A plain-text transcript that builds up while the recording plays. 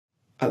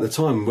at the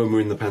time when we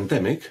were in the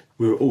pandemic,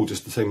 we were all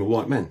just a team of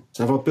white men.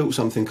 So have I built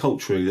something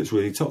culturally that's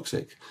really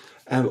toxic?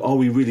 Are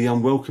we really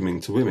unwelcoming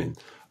to women?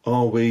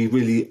 Are we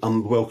really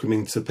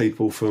unwelcoming to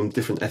people from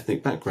different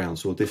ethnic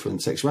backgrounds or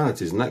different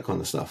sexualities and that kind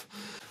of stuff?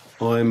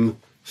 I'm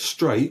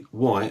straight,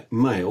 white,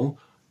 male.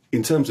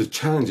 In terms of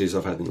challenges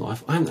I've had in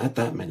life, I haven't had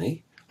that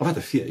many. I've had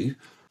a few,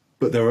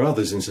 but there are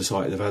others in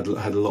society that have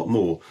had a lot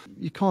more.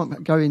 You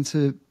can't go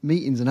into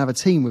meetings and have a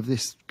team with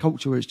this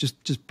culture where it's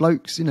just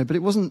blokes, you know, but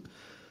it wasn't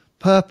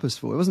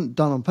purposeful. It wasn't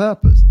done on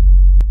purpose.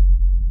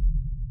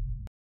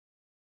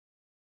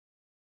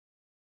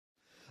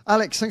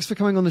 Alex, thanks for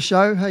coming on the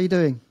show. How are you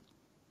doing?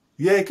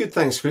 Yeah, good.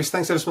 Thanks, Chris.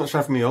 Thanks ever so much for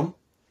having me on.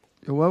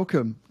 You're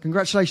welcome.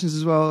 Congratulations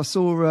as well. I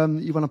saw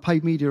you won a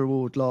paid media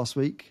award last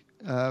week.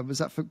 Was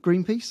that for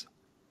Greenpeace?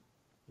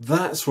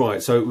 That's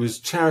right. So it was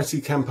Charity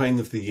Campaign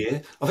of the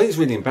Year. I think it's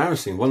really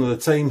embarrassing. One of the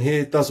team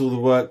here does all the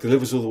work,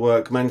 delivers all the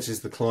work,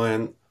 manages the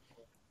client.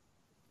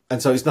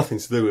 And so it's nothing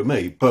to do with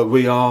me. But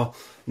we are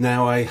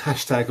now a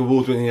hashtag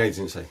award-winning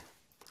agency.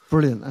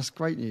 Brilliant. That's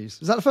great news.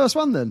 Is that the first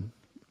one then?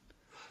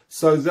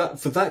 So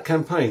for that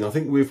campaign, I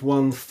think we've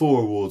won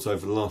 4 awards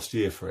over the last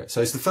year for it.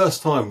 So it's the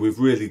first time we've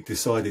really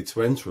decided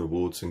to enter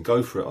awards and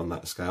go for it on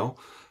that scale.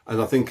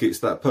 And I think it's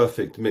that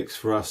perfect mix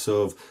for us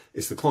of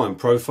it's the client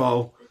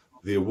profile,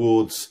 the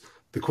awards,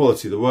 the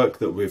quality of the work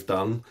that we've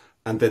done,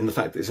 and then the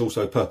fact that it's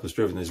also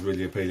purpose-driven is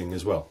really appealing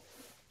as well.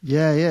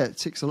 Yeah, it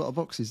ticks a lot of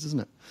boxes,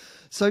 doesn't it?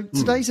 So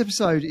today's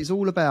episode is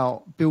all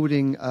about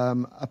building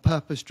a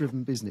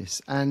purpose-driven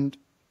business. And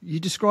you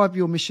describe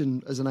your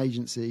mission as an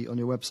agency on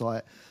your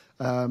website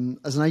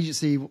as an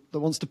agency that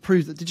wants to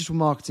prove that digital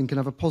marketing can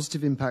have a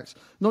positive impact,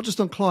 not just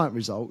on client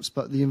results,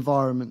 but the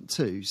environment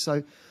too.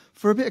 So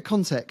for a bit of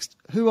context,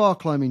 who are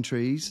Climbing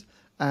Trees?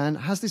 And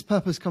has this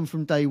purpose come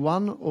from day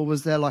one, or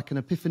was there like an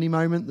epiphany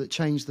moment that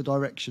changed the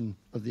direction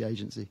of the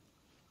agency?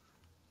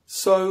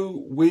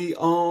 So we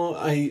are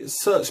a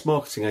search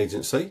marketing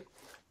agency.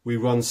 We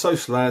run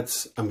social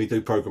ads and we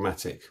do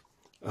programmatic.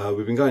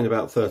 We've been going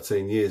about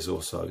 13 years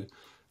or so.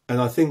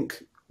 And I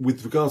think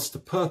with regards to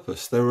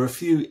purpose, there were a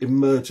few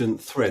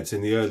emergent threads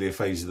in the earlier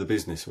phase of the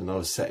business when I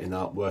was setting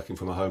up, working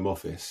from a home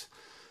office.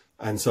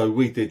 And so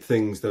we did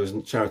things. There was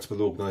a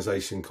charitable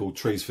organisation called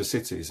Trees for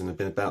Cities, and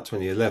in about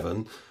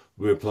 2011,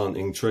 we were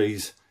planting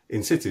trees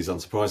in cities,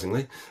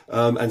 unsurprisingly.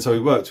 And so we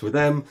worked with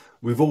them.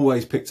 We've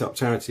always picked up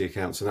charity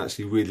accounts and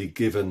actually really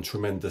given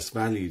tremendous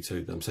value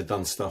to them. So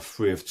done stuff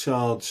free of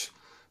charge.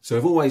 So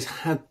I've always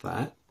had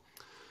that.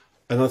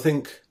 And I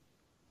think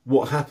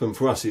what happened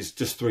for us is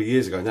just 3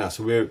 years ago now.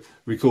 So we're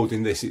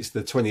recording this. It's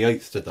the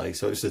 28th today.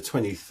 So it's the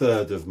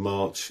 23rd of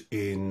March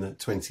in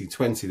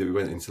 2020 that we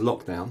went into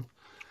lockdown.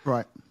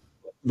 Right.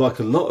 Like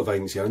a lot of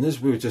agency owners,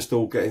 we were just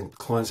all getting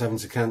clients having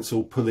to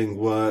cancel, pulling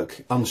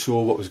work,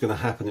 unsure what was going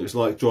to happen. It was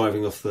like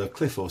driving off the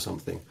cliff or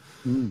something.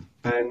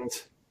 And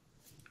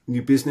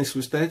new business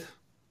was dead.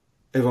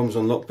 Everyone was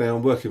on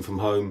lockdown, working from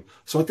home.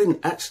 So I didn't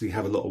actually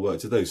have a lot of work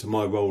to do. So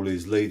my role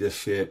is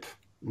leadership,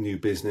 new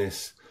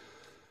business.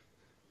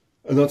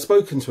 And I'd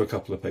spoken to a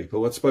couple of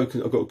people. I've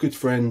got a good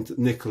friend,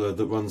 Nicola,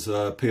 that runs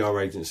a PR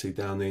agency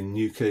down in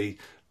Newquay.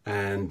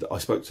 And I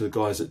spoke to the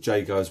guys at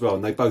Jago as well.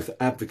 And they both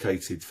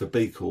advocated for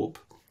B-Corp.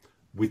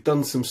 We'd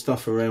done some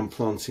stuff around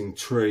planting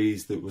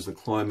trees. That was a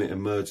climate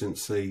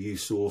emergency. You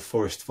saw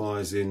forest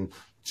fires in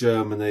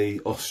Germany,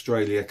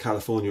 Australia,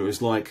 California.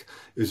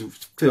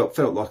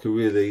 Felt like a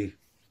really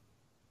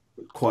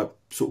quite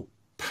sort of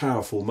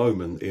powerful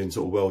moment in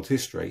sort of world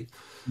history.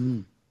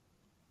 And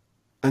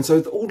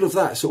so all of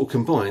that sort of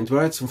combined, where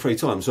I had some free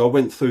time. So I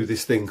went through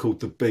this thing called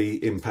the B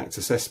Impact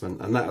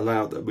Assessment, and that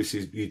allowed, which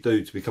is you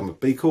do to become a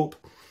B Corp.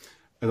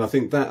 And I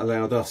think that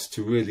allowed us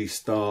to really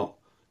start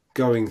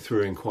going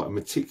through in quite a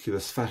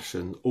meticulous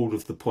fashion all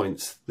of the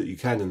points that you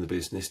can in the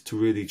business to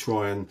really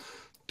try and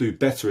do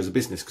better as a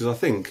business. Because I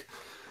think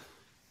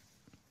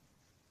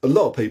a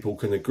lot of people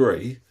can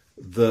agree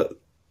that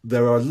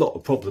there are a lot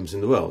of problems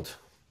in the world,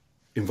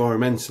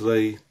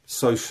 environmentally,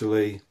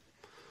 socially.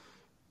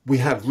 We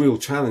have real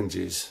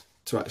challenges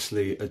to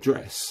actually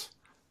address,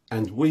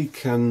 and we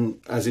can,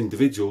 as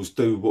individuals,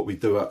 do what we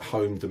do at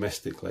home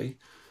domestically.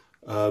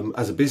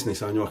 As a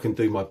business owner, I can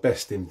do my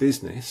best in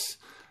business.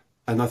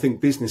 And I think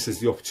business has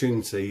the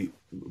opportunity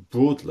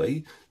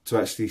broadly to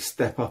actually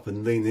step up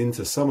and lean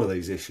into some of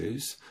these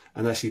issues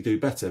and actually do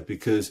better,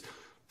 because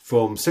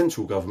from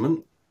central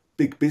government,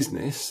 big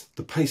business,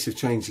 the pace of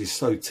change is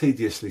so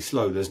tediously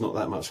slow, there's not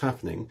that much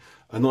happening.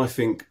 And I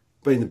think,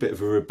 being a bit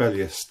of a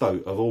rebellious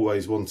stoat, I've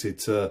always wanted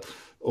to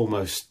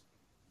almost,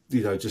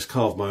 just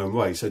carve my own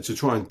way. So to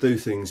try and do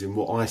things in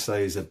what I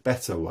say is a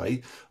better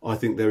way, I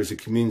think there is a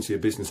community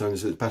of business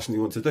owners that passionately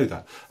want to do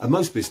that. And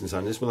most business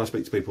owners, when I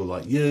speak to people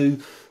like you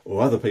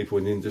or other people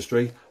in the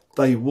industry,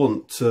 they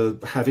want to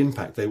have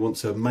impact. They want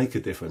to make a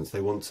difference.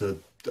 They want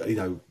to,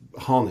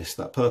 harness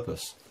that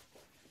purpose.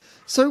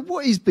 So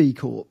what is B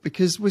Corp?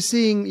 Because we're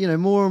seeing,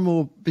 more and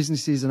more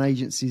businesses and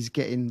agencies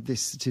getting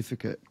this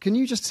certificate. Can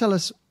you just tell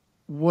us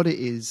what it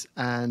is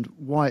and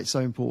why it's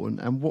so important,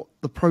 and what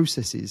the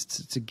process is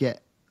to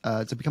get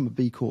to become a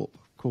B Corp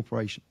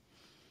corporation?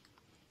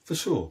 For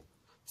sure.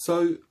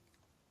 So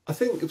I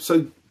think,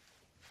 so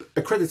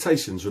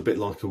accreditations are a bit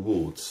like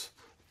awards.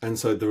 And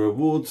so there are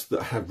awards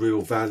that have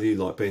real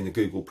value, like being a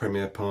Google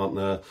Premier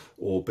Partner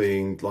or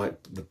being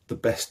like the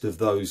best of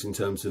those in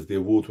terms of the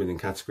award-winning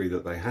category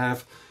that they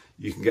have.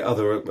 You can get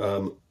other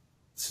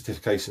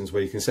certifications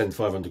where you can send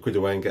 500 quid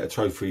away and get a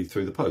trophy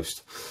through the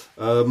post.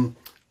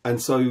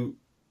 And so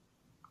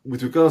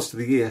with regards to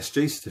the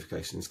ESG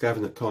certifications,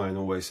 Gavin at Kyan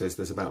always says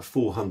there's about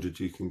 400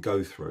 you can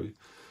go through.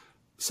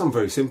 Some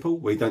very simple,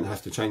 where you don't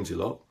have to change a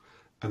lot.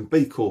 And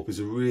B-Corp is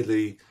a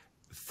really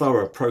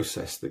thorough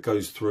process that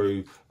goes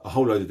through a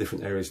whole load of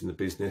different areas in the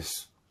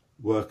business: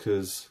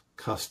 workers,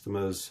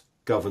 customers,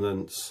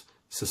 governance,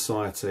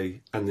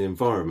 society, and the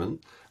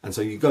environment. And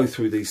so you go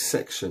through these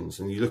sections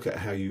and you look at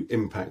how you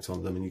impact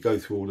on them, and you go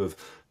through all of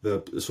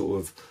the sort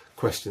of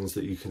questions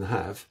that you can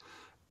have.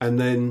 And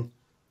then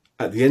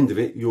at the end of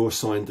it, you're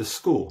assigned a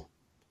score.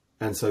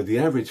 And so the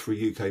average for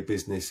a UK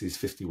business is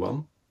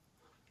 51.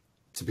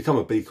 To become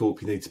a B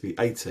Corp, you need to be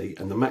 80,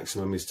 and the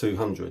maximum is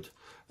 200.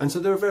 And so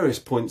there are various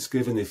points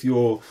given. If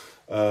you're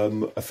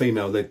a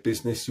female-led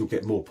business, you'll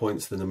get more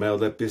points than a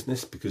male-led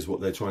business, because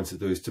what they're trying to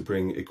do is to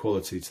bring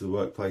equality to the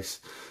workplace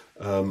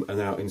and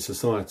out in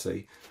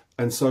society.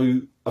 And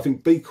so I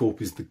think B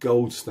Corp is the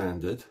gold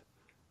standard.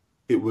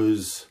 It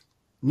was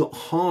not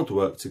hard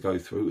work to go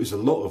through. It was a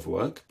lot of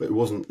work, but it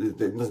wasn't.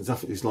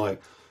 It's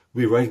like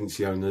we were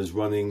agency owners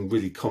running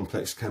really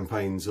complex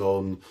campaigns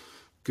on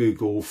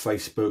Google,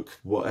 Facebook,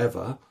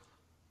 whatever.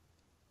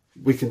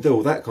 We can do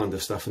all that kind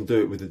of stuff and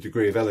do it with a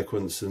degree of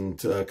eloquence and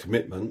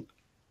commitment.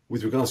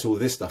 With regards to all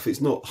this stuff,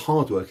 it's not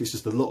hard work, it's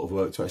just a lot of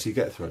work to actually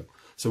get through.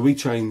 So we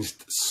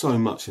changed so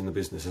much in the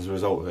business as a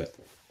result of it.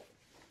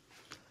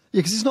 Yeah,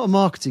 because it's not a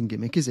marketing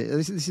gimmick, is it?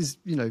 This is,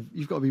 you know,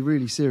 you've got to be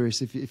really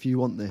serious if you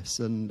want this,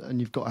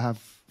 and you've got to have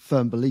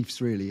firm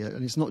beliefs, really.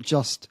 And it's not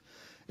just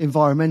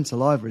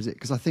environmental either, is it?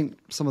 Because I think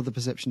some of the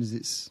perception is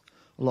it's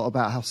a lot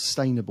about how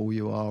sustainable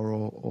you are,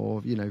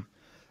 or you know,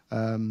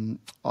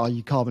 are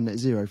you carbon net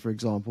zero, for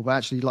example? But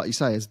actually, like you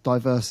say, as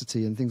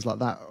diversity and things like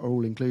that are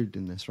all included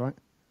in this, right?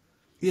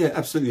 Yeah,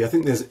 absolutely. I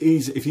think there's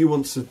easy, if you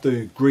want to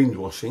do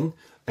greenwashing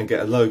and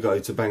get a logo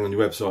to bang on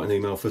your website and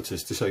email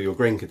footers to show your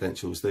green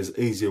credentials, there's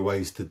easier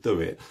ways to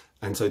do it.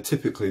 And so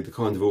typically the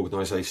kind of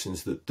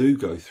organisations that do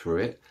go through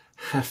it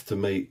have to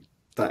meet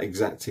that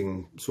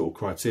exacting sort of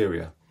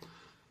criteria.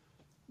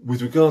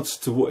 With regards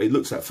to what it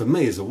looks at, for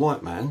me as a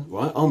white man,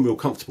 right, I'm real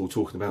comfortable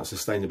talking about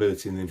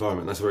sustainability in the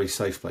environment. That's a very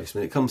safe place.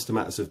 When it comes to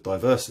matters of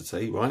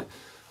diversity, right,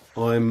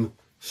 I'm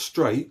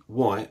straight,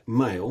 white,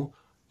 male.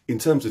 In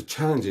terms of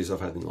challenges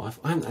I've had in life,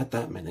 I haven't had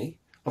that many.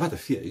 I've had a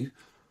few,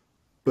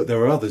 but there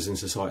are others in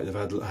society that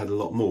have had a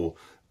lot more.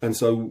 And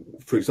so,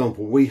 for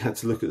example, we had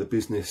to look at the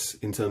business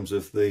in terms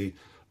of the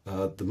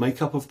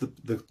makeup of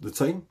the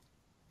team.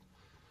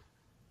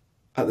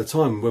 At the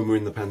time when we were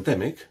in the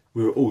pandemic,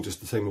 we were all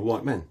just a team of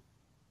white men.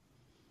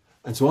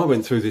 And so I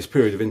went through this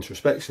period of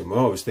introspection where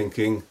I was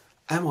thinking,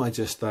 am I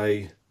just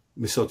a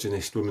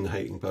misogynist,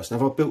 woman-hating person?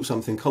 Have I built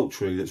something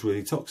culturally that's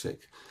really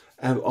toxic?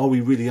 Are we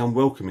really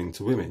unwelcoming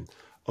to women?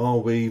 Are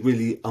we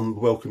really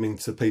unwelcoming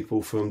to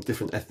people from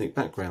different ethnic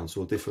backgrounds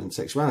or different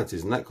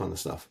sexualities and that kind of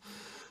stuff?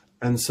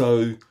 And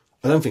so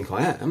I don't think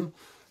I am,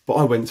 but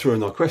I went through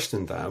and I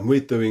questioned that. And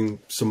we're doing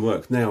some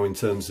work now in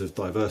terms of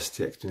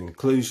diversity, equity and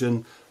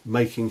inclusion,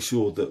 making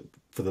sure that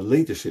for the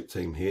leadership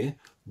team here,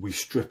 we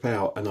strip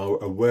out and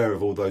are aware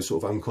of all those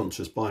sort of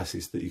unconscious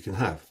biases that you can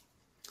have.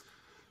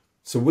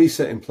 So we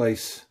set in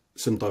place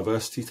some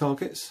diversity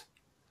targets.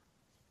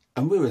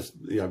 And we're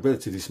a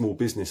relatively small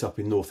business up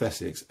in North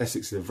Essex.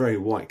 Essex is a very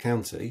white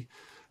county.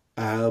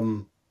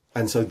 And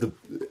so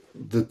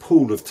the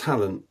pool of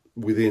talent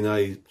within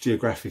a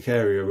geographic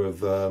area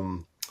of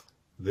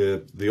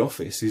the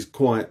office is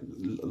quite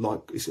like,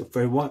 it's a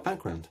very white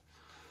background.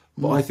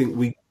 But I think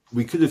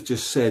we could have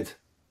just said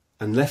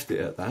and left it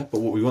at that, but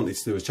what we wanted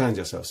to do was challenge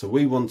ourselves. So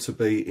we want to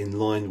be in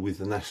line with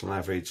the national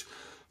average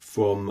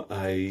from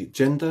a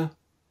gender,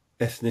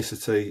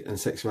 ethnicity and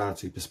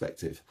sexuality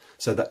perspective,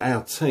 so that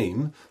our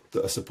team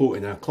that are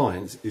supporting our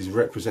clients is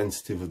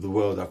representative of the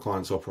world our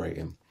clients operate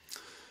in.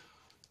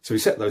 So we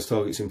set those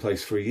targets in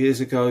place 3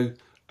 years ago,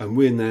 and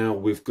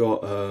we've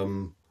got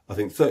I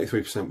think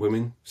 33%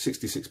 women,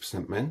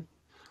 66% men.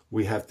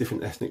 We have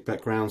different ethnic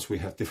backgrounds, we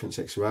have different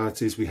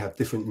sexualities, we have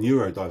different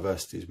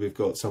neurodiversities. We've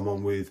got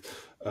someone with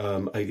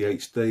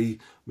ADHD,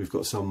 we've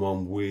got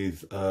someone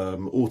with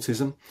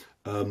autism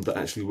that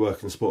actually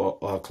work and support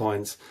our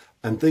clients.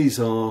 And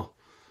these are,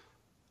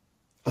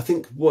 I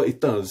think what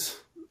it does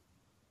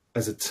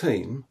as a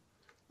team,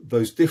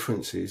 those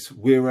differences,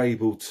 we're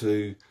able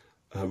to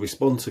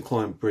respond to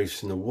client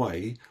briefs in a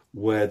way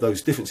where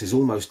those differences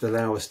almost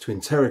allow us to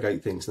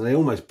interrogate things, and they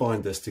almost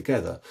bind us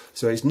together.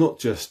 So it's not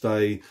just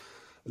a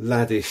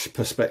laddish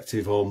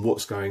perspective on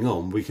what's going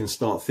on. We can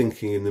start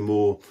thinking in the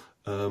more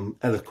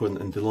eloquent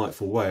and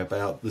delightful way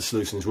about the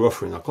solutions we're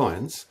offering our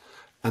clients,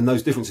 and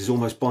those differences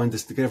almost bind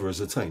us together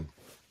as a team.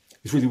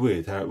 It's really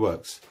weird how it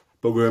works,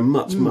 but we're a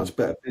much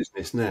better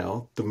business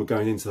now than we're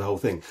going into the whole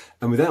thing.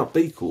 And without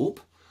B Corp,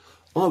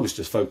 I was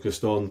just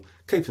focused on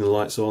keeping the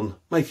lights on,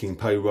 making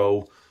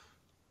payroll.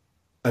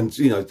 And,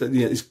 you know,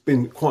 it's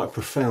been quite a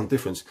profound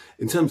difference.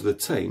 In terms of the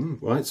team,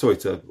 right, sorry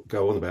to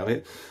go on about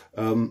it,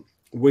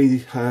 we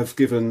have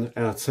given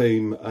our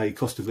team a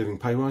cost of living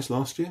pay rise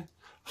last year.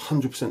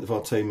 100% of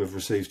our team have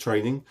received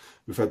training.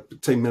 We've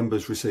had team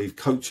members receive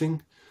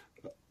coaching,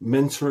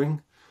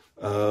 mentoring.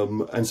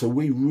 And so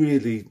we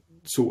really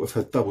sort of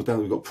have doubled down.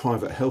 We've got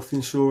private health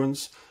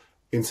insurance.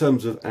 In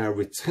terms of our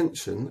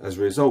retention, as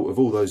a result of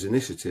all those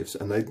initiatives,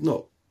 and they're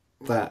not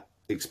that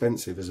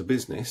expensive as a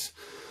business,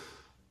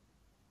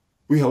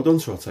 we hold on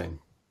to our team.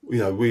 You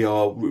know,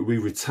 we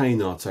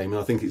retain our team, and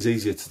I think it's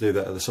easier to do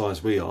that at the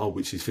size we are,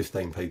 which is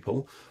 15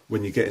 people.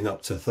 When you're getting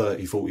up to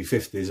 30, 40,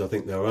 50s, I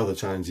think there are other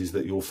challenges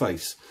that you'll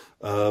face.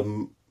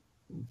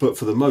 But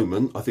for the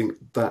moment, I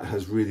think that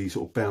has really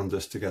sort of bound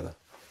us together.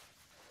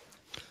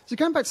 So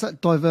going back to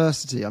that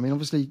diversity, I mean,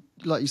 obviously,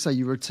 like you say,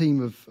 you were a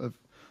team of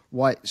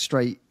white,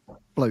 straight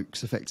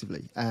blokes,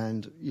 effectively.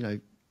 And, you know,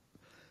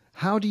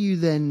 how do you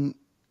then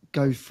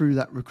go through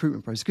that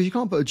recruitment process? Because you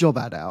can't put a job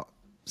ad out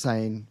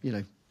saying, you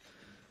know,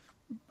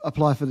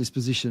 apply for this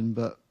position,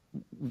 but,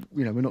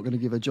 you know, we're not going to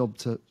give a job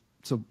to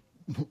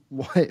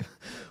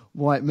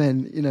white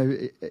men. You know,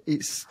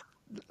 it's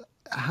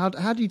how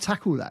do you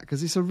tackle that?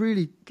 Because it's a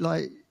really,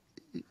 like,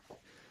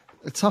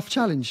 a tough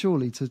challenge,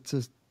 surely,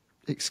 to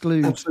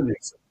exclude. Absolutely.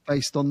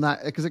 Based on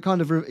that, because it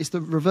kind of it's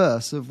the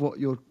reverse of what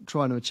you're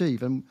trying to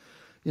achieve. And,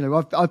 you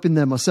know, I've been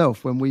there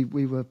myself when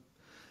we were,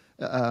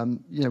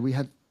 you know, we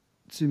had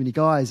too many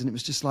guys, and it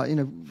was just like, you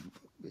know,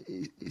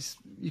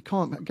 you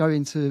can't go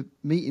into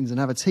meetings and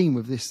have a team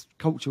with this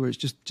culture where it's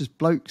just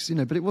blokes, you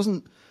know. But it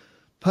wasn't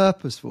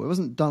purposeful. It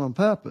wasn't done on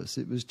purpose.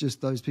 It was just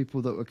those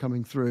people that were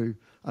coming through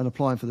and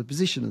applying for the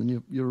position,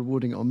 and you're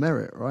rewarding it on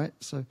merit, right?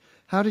 So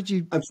how did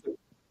you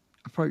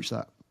approach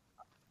that?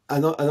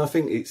 And I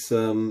think it's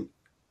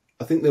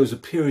I think there was a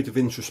period of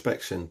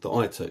introspection that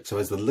I took. So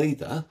as the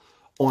leader,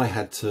 I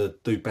had to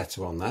do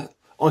better on that.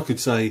 I could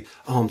say,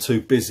 oh, I'm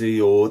too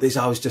busy, or this,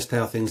 oh, it's just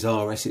how things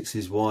are, Essex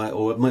is white,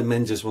 or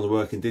men just want to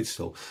work in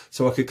digital.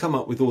 So I could come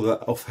up with all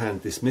that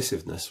offhand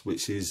dismissiveness,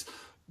 which is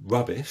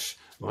rubbish,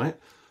 right?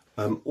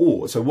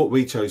 So what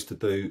we chose to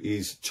do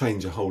is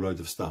change a whole load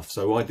of stuff.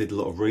 So I did a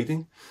lot of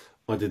reading.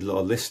 I did a lot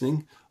of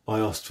listening. I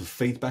asked for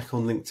feedback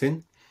on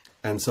LinkedIn.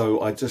 And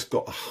so I just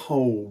got a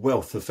whole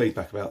wealth of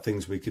feedback about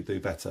things we could do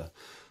better.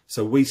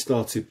 So we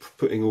started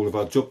putting all of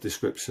our job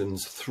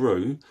descriptions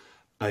through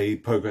a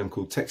program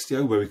called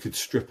Textio, where we could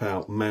strip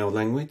out male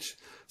language.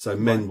 So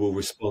men will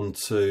respond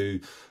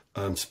to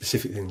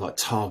specific things like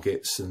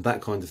targets and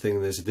that kind of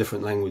thing. There's a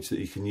different language that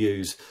you can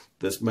use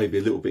that's maybe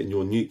a little bit in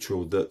your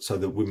neutral, so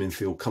that women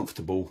feel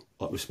comfortable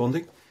like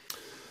responding.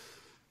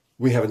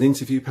 We have an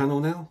interview panel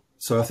now.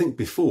 So I think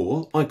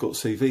before I got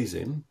CVs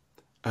in,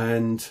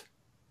 and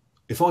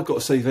if I got a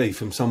CV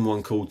from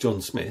someone called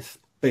John Smith,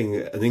 being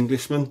an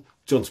Englishman,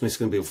 John Smith's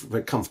going to be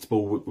very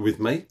comfortable with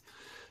me.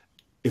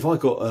 If I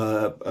got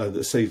a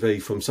CV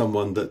from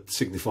someone that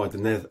signified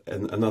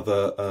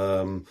another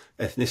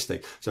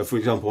ethnicity, so for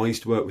example, I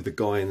used to work with a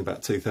guy in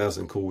about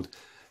 2000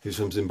 he was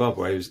from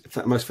Zimbabwe. He was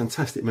the most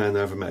fantastic man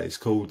I ever met. He's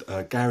called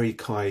Gary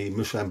Kai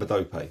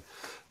Mushambadope.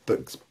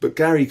 But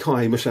Gary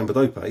Kai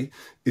Mushambadope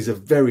is a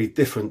very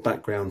different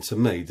background to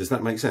me. Does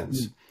that make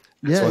sense?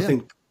 Yeah. So I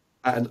think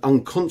at an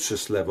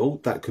unconscious level,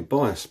 that could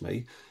bias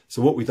me.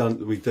 So what we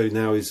do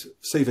now is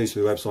CVs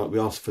through the website. We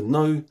ask for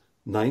no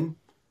name,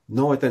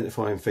 no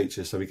identifying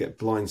features, so we get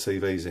blind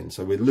CVs in.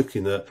 So we're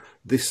looking at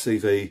this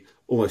CV,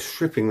 almost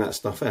stripping that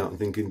stuff out and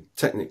thinking,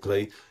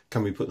 technically,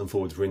 can we put them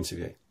forward for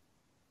interview?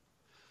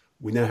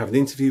 We now have an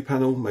interview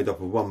panel made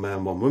up of one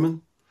man, one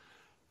woman.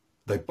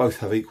 They both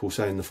have equal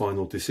say in the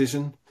final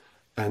decision.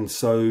 And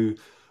so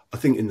I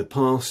think in the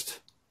past,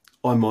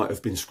 I might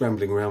have been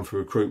scrambling around for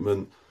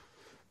recruitment,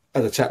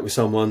 had a chat with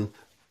someone,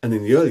 and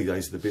in the early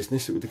days of the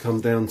business, it would have come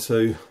down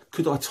to,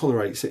 could I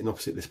tolerate sitting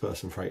opposite this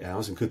person for 8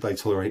 hours, and could they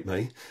tolerate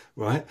me,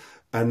 right?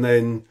 And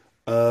then,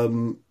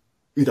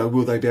 you know,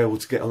 will they be able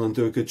to get on and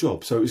do a good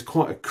job? So it was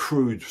quite a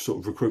crude sort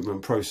of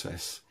recruitment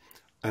process.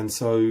 And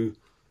so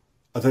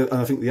I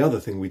think the other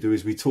thing we do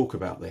is we talk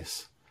about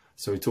this.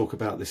 So we talk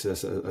about this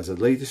as a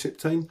leadership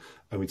team,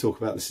 and we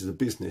talk about this as a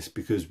business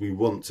because we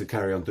want to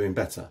carry on doing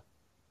better.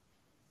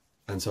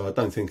 And so I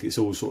don't think it's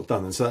all sort of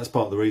done. And so that's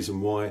part of the reason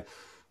why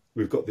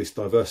we've got this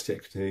diversity,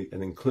 equity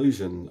and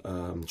inclusion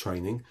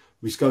training,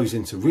 which goes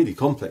into really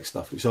complex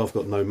stuff, which I've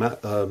got no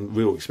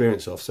real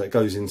experience of. So it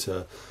goes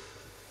into,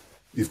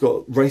 you've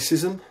got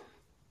racism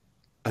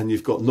and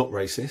you've got not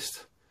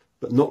racist,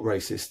 but not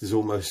racist is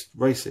almost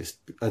racist.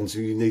 And so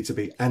you need to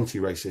be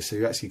anti-racist. So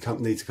you actually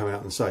need to come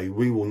out and say,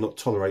 we will not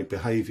tolerate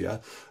behaviour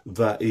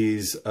that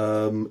is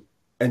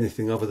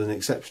anything other than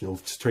exceptional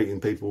to treating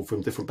people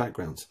from different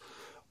backgrounds.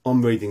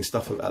 I'm reading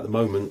stuff at the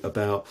moment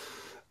about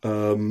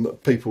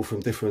people from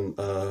different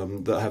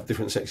that have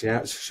different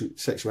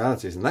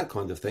sexualities and that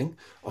kind of thing.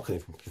 I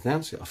can't even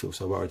pronounce it. I feel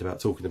so worried about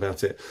talking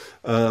about it.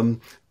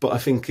 But I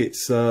think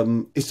it's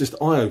just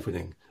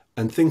eye-opening,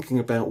 and thinking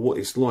about what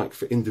it's like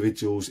for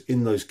individuals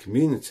in those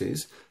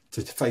communities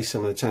to face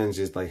some of the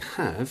challenges they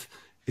have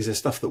is there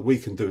stuff that we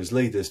can do as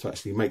leaders to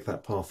actually make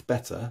that path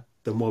better,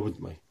 then why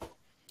wouldn't we?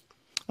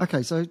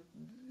 Okay, so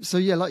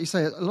yeah, like you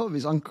say, a lot of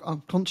it's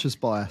unconscious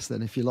bias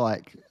then, if you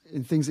like,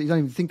 in things that you don't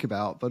even think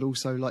about, but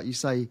also, like you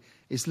say,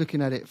 it's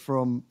looking at it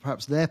from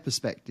perhaps their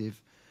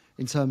perspective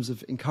in terms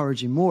of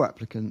encouraging more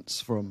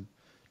applicants from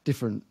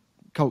different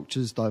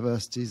cultures,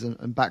 diversities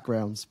and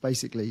backgrounds,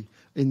 basically,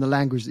 in the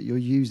language that you're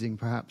using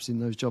perhaps in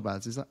those job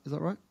ads. Is that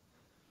right?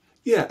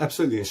 Yeah,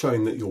 absolutely, and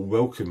showing that you're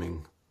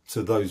welcoming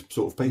to those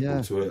sort of people.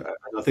 Yeah.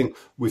 And I think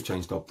we've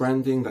changed our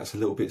branding. That's a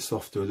little bit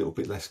softer, a little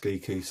bit less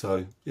geeky.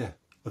 So, yeah,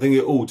 I think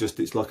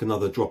it's like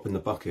another drop in the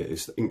bucket.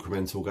 It's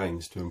incremental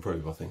gains to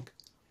improve, I think.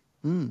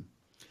 Mm.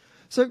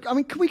 So, I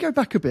mean, can we go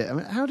back a bit? I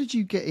mean, how did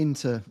you get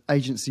into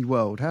agency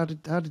world? How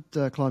did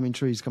Climbing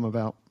Trees come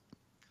about?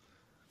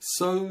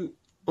 So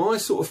I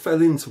sort of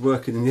fell into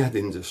working in the ad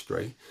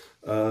industry.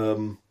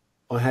 I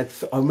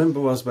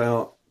remember I was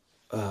about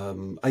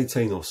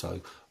 18 or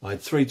so. I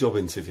had 3 job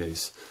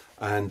interviews,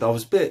 and I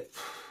was a bit,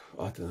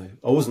 I don't know,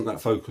 I wasn't that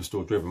focused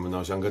or driven when I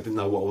was younger. I didn't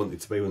know what I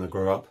wanted to be when I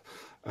grew up,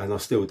 and I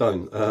still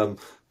don't.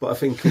 But I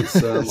think it's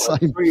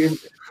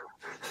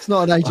it's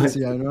not an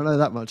agency owner. I know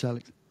that much,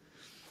 Alex.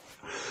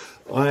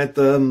 I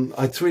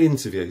had 3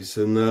 interviews,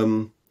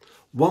 and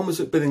one was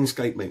at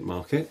Billingsgate Meat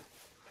Market,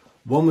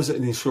 one was at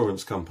an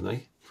insurance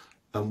company,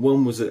 and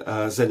one was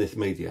at Zenith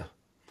Media.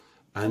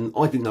 And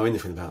I didn't know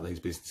anything about these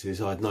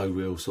businesses. I had no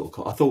real sort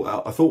of. I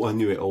thought I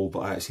knew it all, but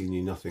I actually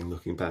knew nothing.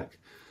 Looking back,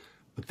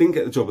 I didn't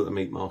get the job at the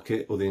meat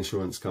market or the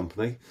insurance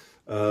company.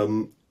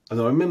 And I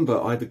remember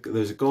there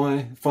was a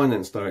guy,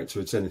 finance director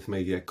at Zenith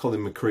Media,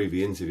 Colin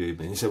McCreevy, interviewed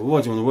me. And he said, "Well,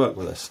 why do you want to work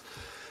with us?"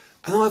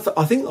 And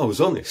I think I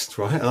was honest,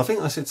 right? And I think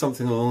I said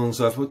something along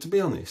those lines. Well, to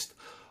be honest,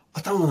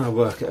 I don't want to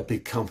work at a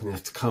big company. I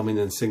have to come in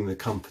and sing the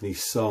company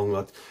song.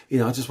 I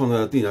just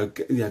want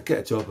to, get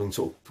a job and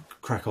sort of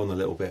crack on a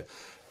little bit.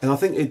 And I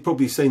think he'd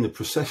probably seen the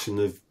procession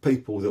of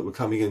people that were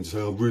coming in to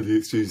say, I'm really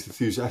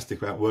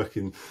enthusiastic about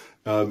working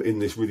in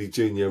this really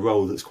junior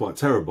role that's quite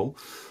terrible.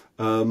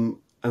 And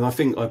I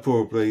think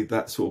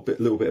that sort of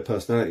little bit of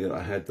personality that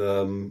I had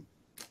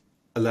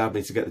allowed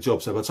me to get the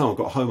job. So by the time I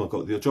got home, I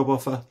got the job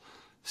offer,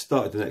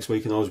 started the next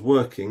week, and I was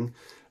working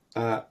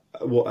at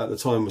what at the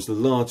time was the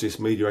largest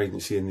media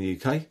agency in the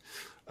UK,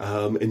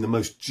 in the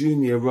most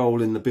junior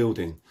role in the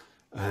building,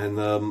 and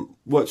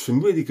worked for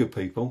some really good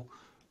people.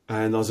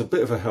 And I was a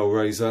bit of a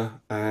hellraiser,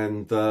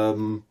 and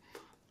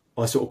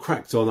I sort of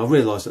cracked on. I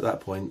realised at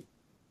that point,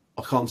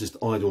 I can't just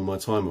idle my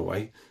time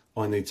away.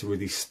 I need to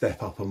really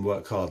step up and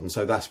work hard. And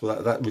so that's where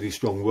that really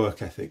strong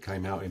work ethic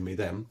came out in me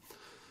then.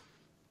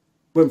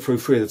 Went through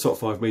 3 of the top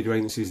 5 media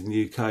agencies in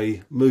the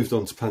UK, moved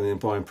on to planning and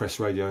buying press,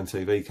 radio and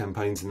TV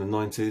campaigns in the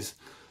 90s.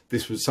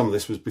 Some of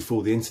this was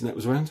before the internet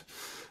was around.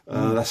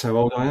 That's how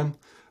old I am.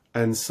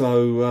 And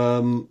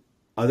so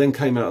I then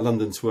came out of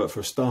London to work for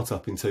a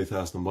startup in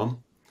 2001.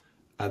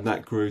 And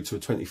that grew to a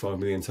 25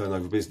 million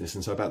turnover business.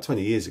 And so about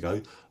 20 years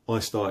ago, I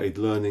started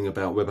learning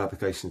about web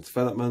application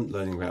development,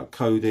 learning about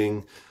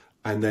coding.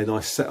 And then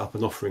I set up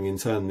an offering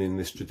internally in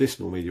this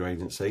traditional media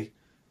agency,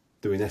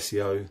 doing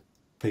SEO,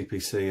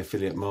 PPC,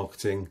 affiliate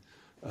marketing.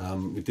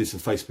 We did some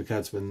Facebook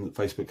ads when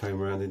Facebook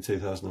came around in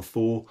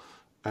 2004.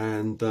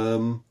 And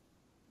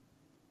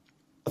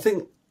I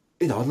think,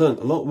 I learned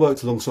a lot,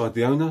 worked alongside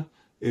the owner.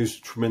 He was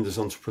a tremendous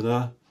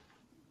entrepreneur.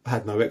 I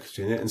had no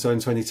equity in it. And so in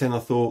 2010, I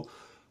thought,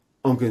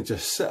 I'm going to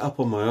just set up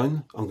on my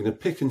own. I'm going to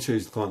pick and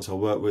choose the clients I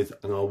work with,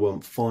 and I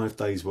want 5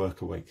 days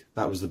work a week.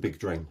 That was the big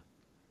dream.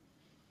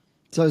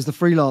 So it was the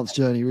freelance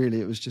journey, really.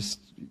 It was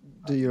just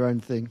do your own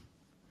thing.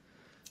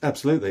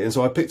 Absolutely. And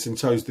so I picked and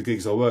chose the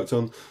gigs I worked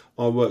on.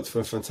 I worked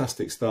for a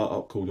fantastic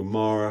startup called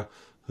Amara,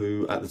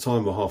 who at the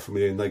time were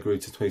 500,000. They grew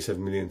to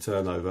 27 million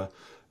turnover.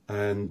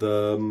 And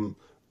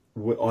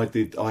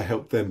I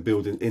helped them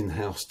build an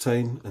in-house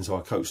team. And so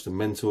I coached and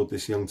mentored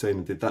this young team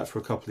and did that for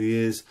a couple of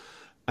years.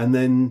 And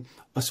then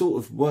I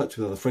sort of worked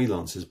with other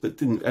freelancers, but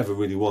didn't ever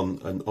really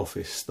want an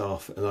office,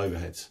 staff and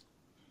overheads.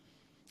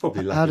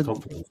 Probably lack of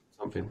confidence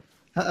or something.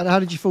 How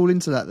did you fall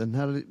into that then?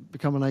 How did it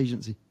become an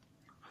agency?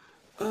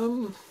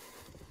 I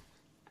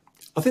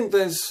think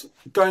there's,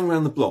 going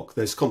around the block,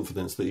 there's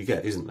confidence that you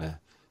get, isn't there?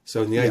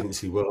 So in the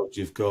agency world,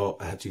 you've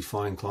got how do you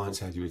find clients,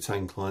 how do you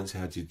retain clients,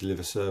 how do you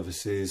deliver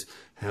services,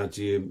 how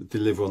do you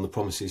deliver on the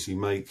promises you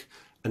make?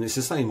 And it's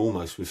the same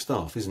almost with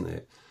staff, isn't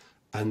it?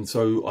 And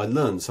so I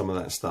learned some of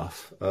that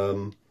stuff.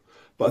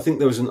 But I think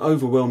there was an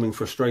overwhelming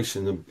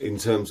frustration in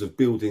terms of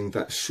building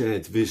that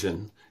shared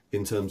vision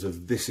in terms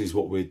of this is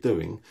what we're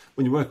doing.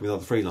 When you're working with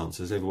other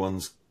freelancers,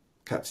 everyone's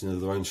captain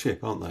of their own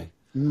ship, aren't they?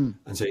 And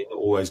so you're not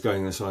always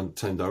going in the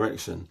same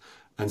direction.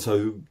 And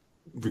so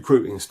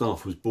recruiting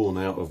staff was born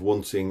out of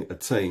wanting a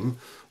team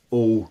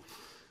all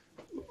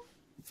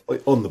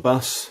on the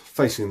bus,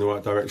 facing the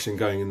right direction,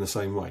 going in the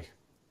same way.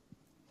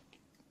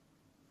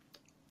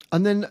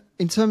 And then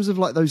in terms of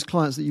like those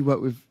clients that you work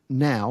with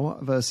now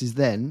versus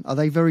then, are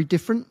they very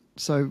different?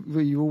 So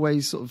were you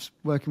always sort of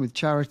working with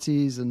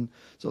charities and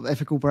sort of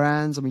ethical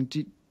brands? I mean,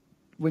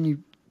 when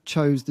you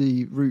chose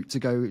the route to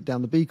go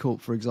down the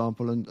B-Corp, for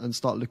example, and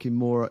start looking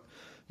more at,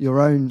 your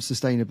own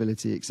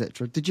sustainability,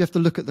 etc. Did you have to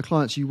look at the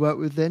clients you work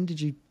with then? Did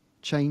you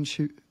change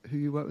who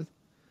you work with?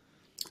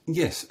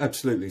 Yes,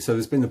 absolutely. So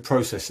there's been a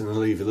process and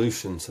an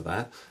evolution to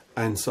that.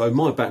 And so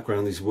my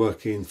background is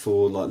working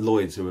for like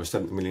Lloyd's, who are a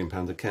 £70 million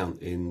account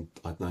in,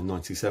 I don't know,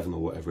 97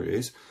 or whatever it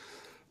is.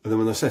 And then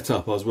when I set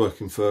up, I was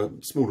working for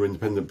smaller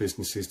independent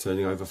businesses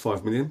turning over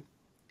 5 million.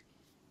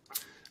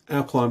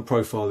 Our client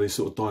profile is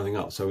sort of dialing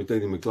up. So we're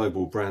dealing with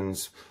global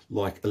brands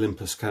like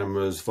Olympus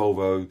Cameras,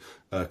 Volvo,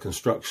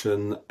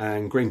 Construction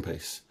and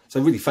Greenpeace. So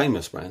really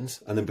famous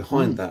brands. And then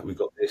behind that, we've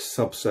got this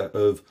subset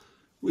of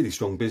really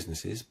strong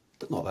businesses,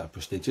 but not that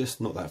prestigious,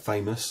 not that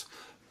famous,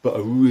 but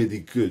are really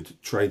good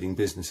trading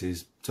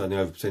businesses turning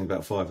over between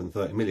about 5 and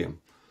 30 million.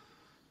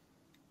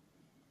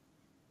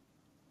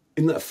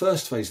 In that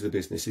first phase of the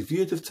business, if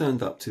you'd have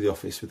turned up to the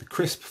office with a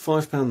crisp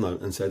 £5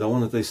 note and said, I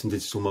want to do some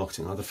digital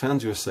marketing, I'd have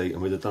found you a seat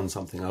and we'd have done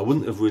something. I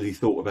wouldn't have really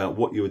thought about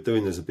what you were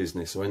doing as a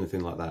business or anything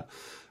like that.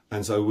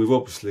 And so we're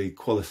obviously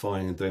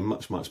qualifying and doing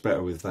much, much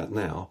better with that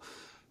now.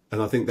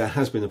 And I think there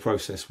has been a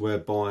process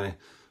whereby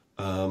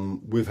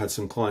we've had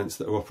some clients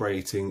that are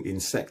operating in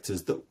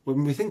sectors that,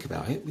 when we think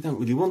about it, we don't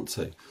really want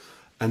to.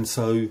 And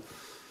so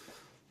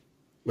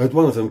we had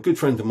one of them, a good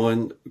friend of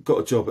mine, got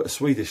a job at a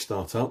Swedish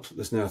startup.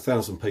 There's now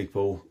 1,000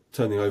 people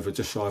turning over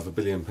just shy of £1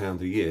 billion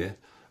a year.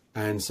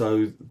 And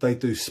so they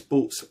do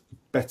sports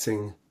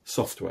betting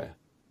software,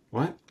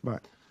 right?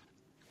 Right.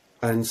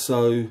 And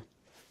so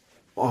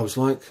I was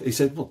like, he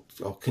said, well,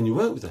 can you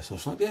work with us? I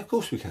was like, yeah, of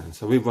course we can.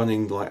 So we're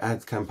running like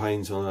ad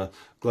campaigns on a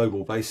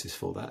global basis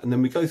for that. And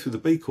then we go through the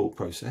B-Corp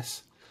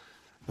process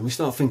and we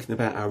start thinking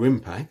about our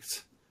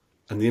impact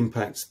and the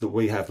impact that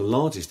we have, the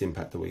largest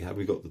impact that we have.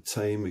 We've got the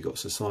team, we've got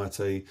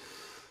society,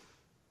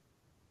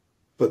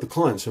 but the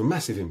clients are a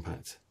massive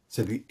impact.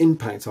 So the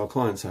impact our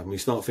clients have, and we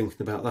start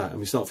thinking about that, and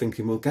we start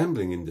thinking, well,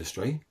 gambling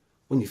industry,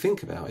 when you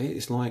think about it,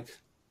 it's like,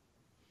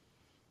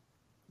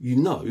 you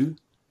know,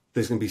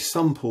 there's going to be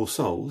some poor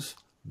souls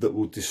that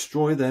will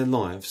destroy their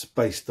lives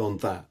based on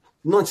that.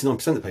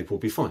 99% of people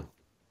will be fine,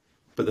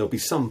 but there'll be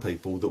some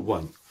people that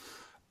won't.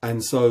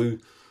 And so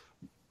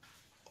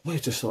we're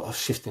just sort of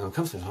shifting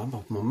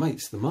uncomfortably. My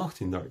mate's the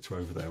marketing director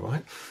over there,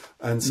 right?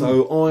 And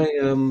so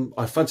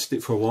I fudged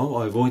it for a while.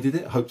 I avoided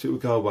it, hoped it would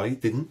go away.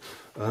 It didn't.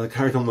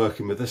 Carried on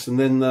working with us. And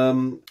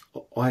then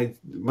I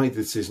made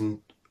the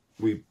decision.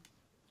 We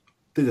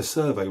did a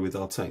survey with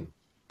our team.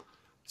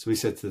 So we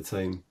said to the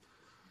team,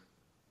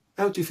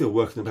 how do you feel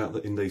working about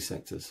in these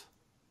sectors?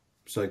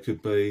 So it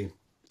could be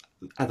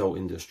adult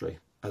industry,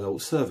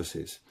 adult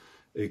services.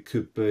 It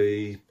could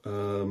be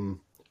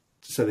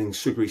selling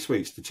sugary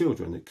sweets to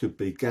children. It could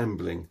be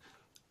gambling,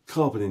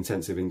 carbon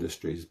intensive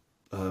industries.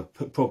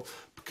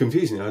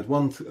 Confusingly, I had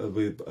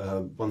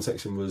one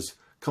section was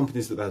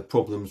companies that had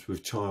problems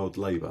with child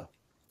labour.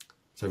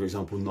 So for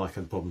example, Nike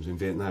had problems in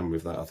Vietnam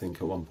with that, I think,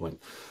 at one point.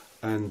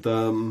 And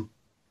one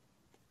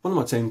of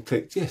my team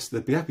clicked, yes,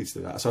 they'd be happy to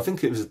do that. So I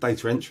think it was a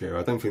data entry error.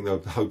 I don't think they were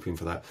hoping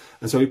for that.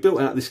 And so we built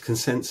out this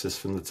consensus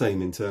from the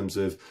team in terms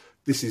of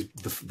this is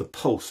the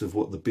pulse of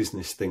what the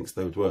business thinks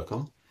they would work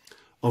on.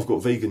 I've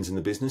got vegans in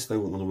the business. They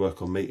wouldn't want to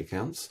work on meat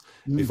accounts.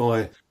 If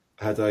I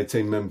had a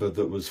team member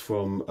that was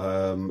from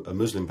a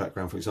Muslim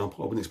background, for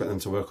example, I wouldn't expect them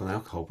to work on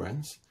alcohol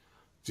brands.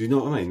 Do you know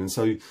what I mean? And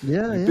so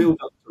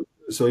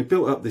we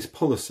built up this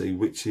policy,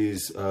 which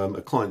is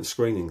a client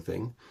screening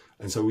thing.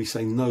 And so we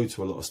say no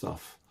to a lot of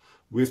stuff.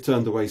 We've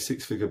turned away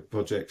six-figure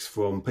projects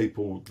from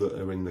people that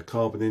are in the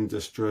carbon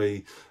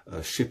industry,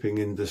 shipping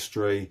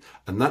industry.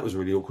 And that was a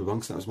really awkward one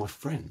because that was my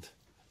friend.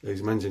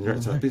 He's managing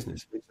director of that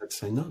business. We had to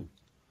say no.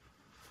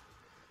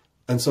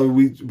 And so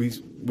we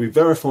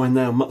verify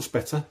now much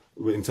better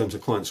in terms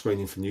of client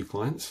screening for new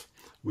clients.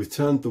 We've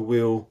turned the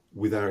wheel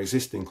with our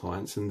existing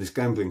clients, and this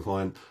gambling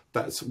client,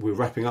 we're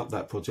wrapping up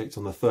that project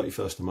on the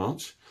 31st of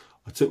March.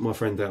 I took my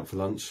friend out for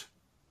lunch,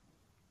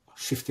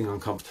 shifting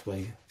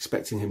uncomfortably,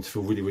 expecting him to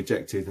feel really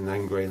rejected and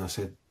angry. And I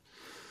said,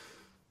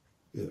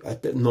 a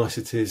bit of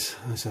niceties.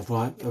 I said,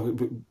 right, we're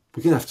going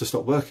to have to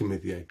stop working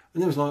with you.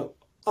 And he was like,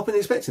 I've been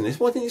expecting this.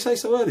 Why didn't you say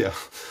so earlier?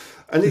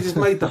 And he just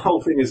made the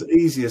whole thing as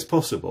easy as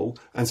possible.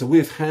 And so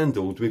we've gave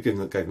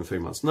them 3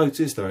 months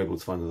notice. They're able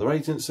to find another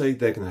agency.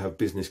 They're going to have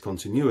business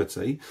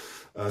continuity.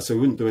 So we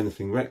wouldn't do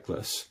anything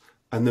reckless.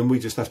 And then we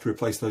just have to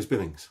replace those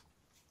billings.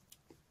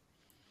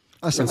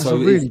 That's a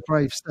really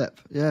brave step.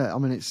 Yeah. I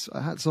mean, it's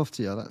hats off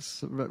to you.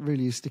 That's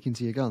really sticking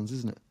to your guns,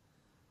 isn't it?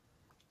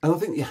 And I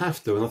think you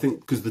have to. And I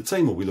think because the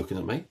team will be looking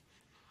at me.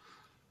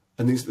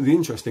 And the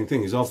interesting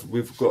thing is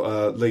we've got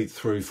a lead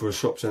through for a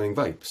shop selling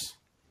vapes.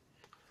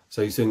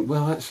 So you think,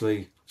 well,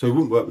 actually, so we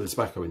wouldn't work with the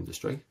tobacco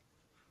industry.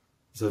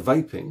 So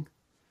vaping,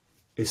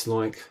 it's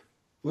like,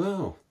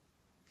 well,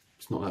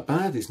 it's not that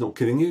bad. It's not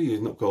killing you.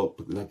 You've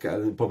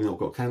probably not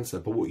got cancer.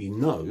 But what you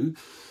know,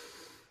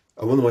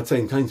 and one of my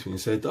team came to me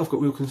and said, I've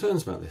got real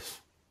concerns about this.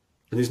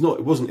 And it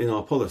wasn't in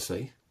our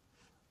policy.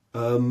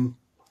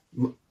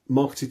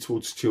 Marketed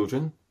towards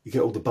children. You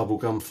get all the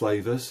bubblegum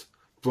flavours,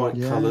 bright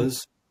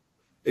colours.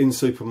 In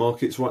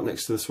supermarkets, right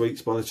next to the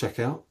sweets by the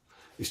checkout.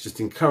 It's just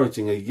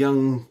encouraging a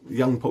young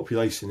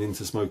population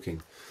into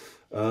smoking.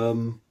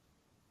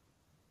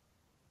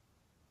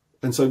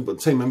 And so a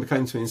team member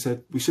came to me and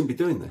said, we shouldn't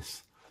be doing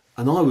this.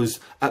 And I was,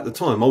 at the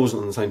time, I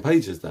wasn't on the same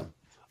page as them.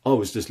 I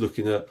was just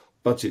looking at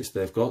budgets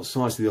they've got,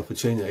 size of the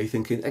opportunity,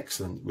 thinking,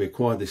 excellent, we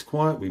acquire this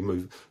client,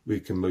 we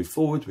can move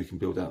forward, we can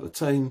build out the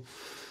team.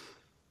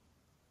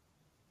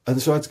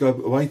 And so I had to go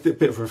away, a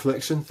bit of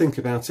reflection, think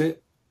about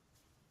it,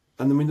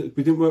 and then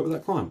we didn't work with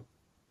that client.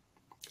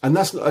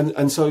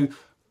 And so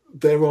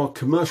there are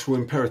commercial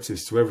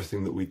imperatives to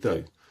everything that we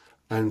do.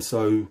 And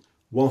so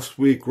whilst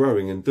we're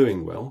growing and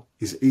doing well,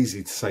 it's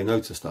easy to say no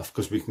to stuff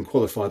because we can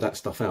qualify that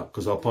stuff out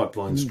because our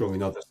pipeline's strong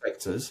in other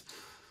sectors.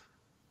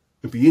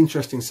 It'd be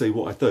interesting to see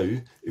what I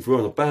do if we're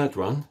on a bad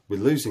run, we're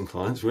losing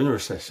clients, we're in a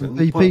recession.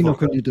 PP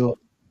knock on your door.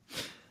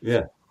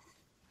 Yeah.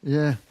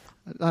 Yeah.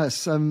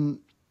 That's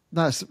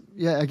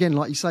yeah, again,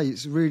 like you say,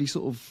 it's really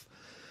sort of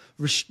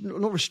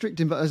not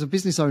restricting, but as a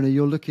business owner,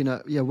 you're looking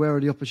at, where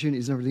are the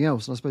opportunities and everything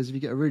else. And I suppose if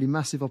you get a really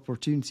massive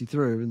opportunity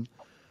through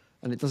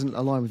and it doesn't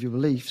align with your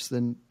beliefs,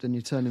 then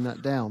you're turning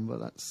that down. But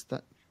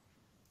that.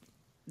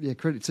 Yeah,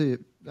 credit to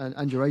you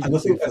and your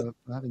agency for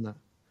having that.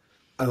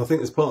 And I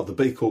think as part of the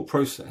B-Corp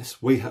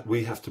process, we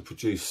have to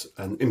produce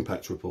an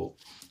impact report.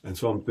 And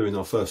so I'm doing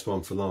our first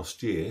one for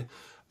last year.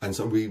 And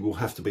so we will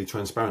have to be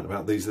transparent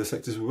about these are the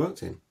sectors we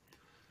worked in.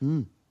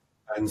 Mm.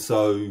 And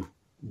so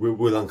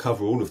we'll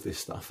uncover all of this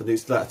stuff. And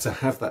it's that to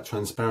have that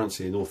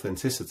transparency and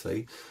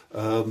authenticity,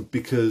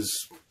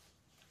 because,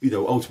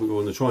 ultimately what we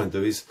want to try and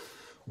do is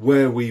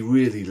where we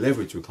really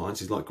leverage with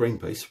clients is like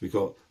Greenpeace. We've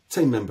got a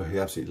team member who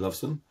absolutely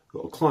loves them.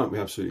 We've got a client we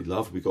absolutely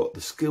love. We've got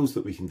the skills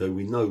that we can do.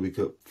 We know we've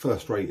got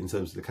first rate in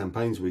terms of the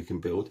campaigns we can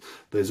build.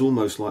 There's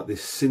almost like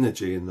this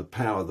synergy and the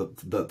power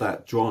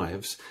that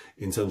drives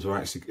in terms of our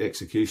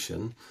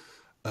execution.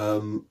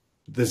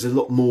 There's a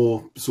lot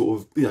more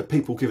sort of,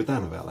 people give a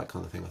damn about that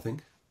kind of thing, I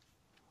think.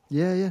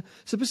 Yeah.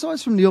 So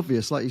besides from the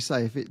obvious, like you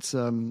say, if it's,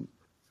 a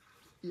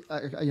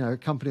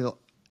company that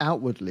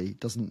outwardly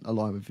doesn't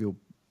align with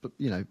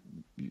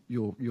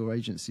your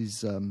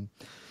agency's,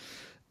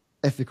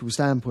 ethical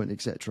standpoint,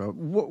 etc.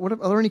 What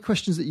are there any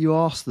questions that you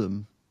ask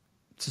them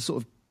to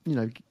sort of,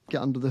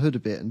 get under the hood a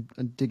bit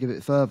and dig a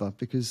bit further?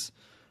 Because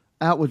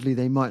outwardly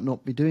they might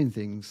not be doing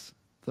things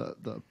that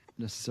are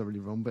necessarily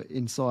wrong, but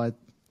inside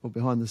or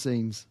behind the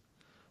scenes,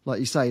 like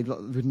you say,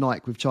 with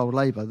Nike, with child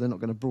labour, they're not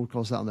going to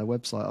broadcast that on their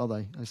website, are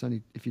they? It's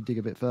only if you dig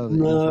a bit further.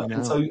 No,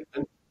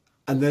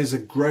 and there's a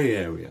grey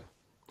area.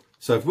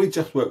 So if we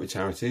just work with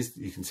charities,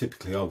 you can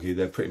typically argue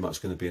they're pretty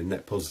much going to be a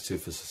net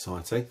positive for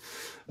society.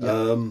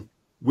 Yeah.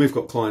 We've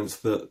got clients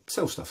that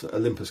sell stuff,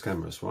 Olympus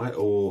cameras, right?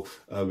 Or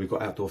we've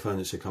got outdoor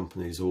furniture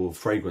companies or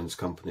fragrance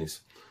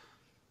companies.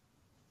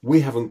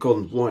 We haven't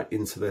gone right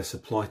into their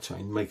supply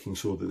chain, making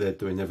sure that they're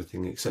doing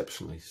everything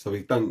exceptionally. So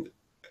we don't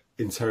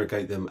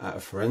interrogate them at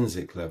a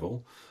forensic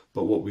level,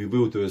 but what we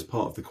will do as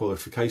part of the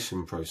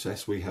qualification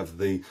process, we have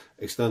the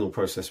external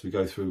process we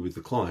go through with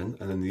the client,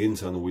 and then the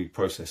internal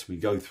process we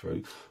go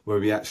through, where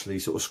we actually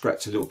sort of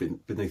scratch a little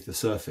bit beneath the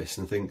surface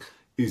and think,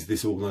 is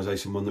this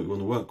organisation one that we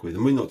want to work with?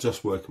 And we're not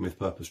just working with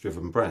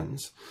purpose-driven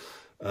brands,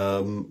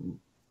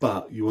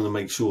 but you want to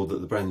make sure that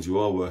the brands you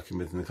are working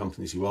with and the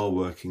companies you are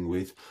working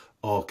with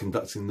are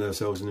conducting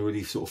themselves in a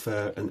really sort of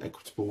fair and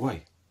equitable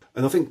way.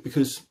 And I think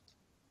because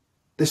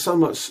there's so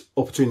much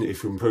opportunity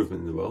for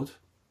improvement in the world,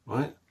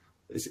 right?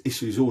 There's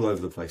issues all over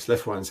the place,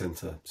 left, right and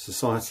centre,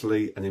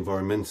 societally and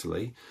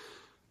environmentally.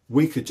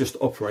 We could just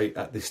operate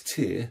at this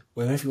tier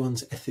where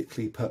everyone's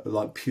ethically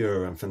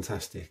pure and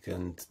fantastic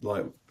and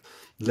like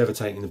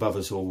levitating above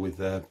us all with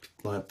their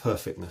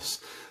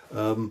perfectness.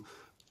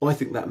 I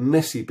think that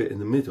messy bit in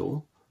the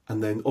middle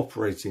and then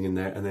operating in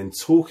there and then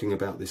talking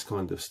about this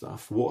kind of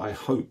stuff, what I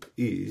hope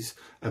is,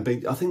 I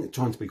think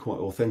trying to be quite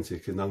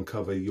authentic and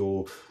uncover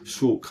your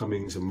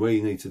shortcomings and where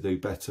you need to do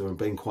better and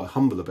being quite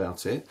humble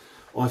about it,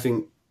 I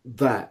think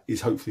that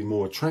is hopefully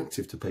more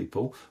attractive to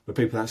people, where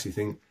people actually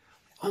think,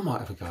 I might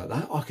have a go at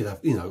that. I could have,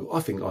 I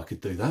think I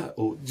could do that.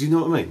 Or do you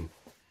know what I mean?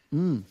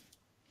 Mm.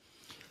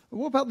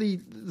 What about the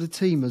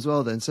team as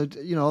well then? So,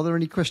 are there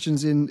any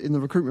questions in the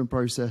recruitment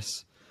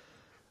process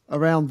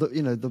around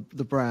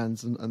the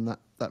brands and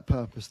that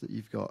purpose that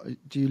you've got?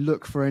 Do you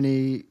look for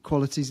any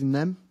qualities in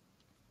them?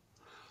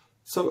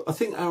 So I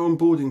think our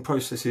onboarding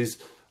process is,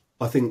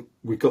 I think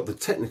we've got the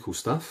technical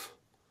stuff.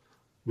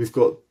 We've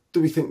got,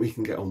 do we think we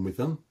can get on with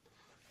them?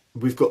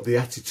 We've got the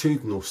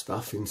attitudinal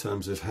stuff in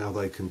terms of how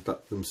they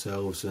conduct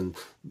themselves and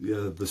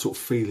the sort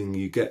of feeling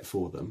you get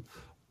for them.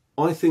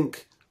 I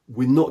think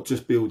we're not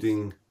just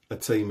building a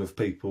team of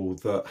people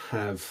that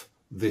have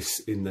this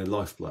in their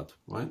lifeblood,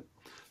 right?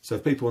 So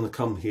if people want to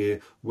come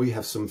here, we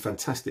have some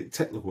fantastic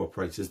technical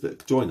operators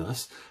that join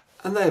us,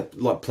 and they're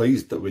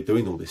pleased that we're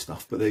doing all this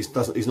stuff, but it's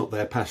not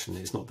their passion,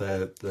 it's not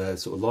their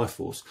sort of life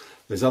force.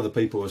 There's other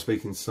people who are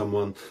speaking to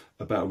someone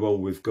about a role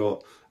we've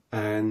got,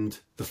 and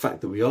the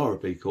fact that we are a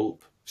B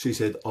Corp, she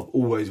said, I've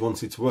always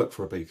wanted to work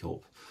for a B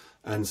Corp.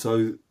 And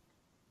so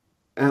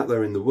out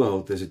there in the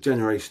world, there's a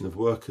generation of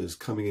workers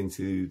coming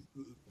into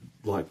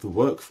the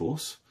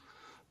workforce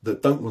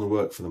that don't want to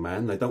work for the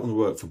man. They don't want to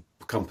work for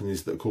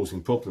companies that are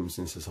causing problems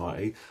in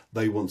society.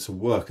 They want to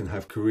work and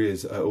have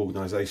careers at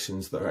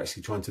organisations that are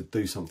actually trying to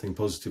do something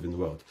positive in the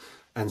world.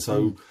 And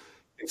so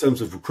in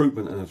terms of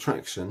recruitment and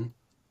attraction,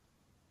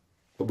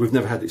 we've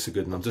never had it so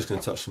good, and I'm just going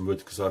to touch some wood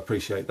because I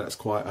appreciate that's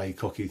quite a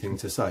cocky thing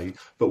to say,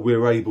 but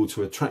we're able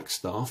to attract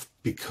staff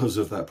because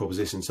of that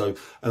proposition. So,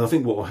 and I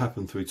think what will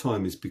happen through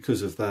time is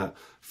because of that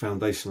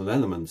foundational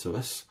element to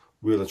us,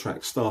 we'll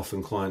attract staff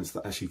and clients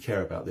that actually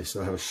care about this,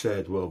 so have a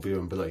shared worldview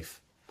and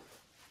belief.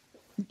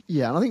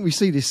 Yeah, and I think we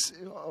see this,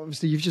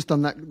 obviously you've just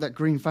done that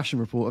green fashion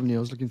report, haven't you? I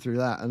was looking through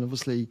that, and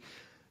obviously,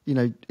 you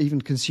know,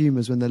 even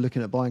consumers, when they're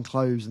looking at buying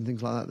clothes and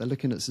things like that, they're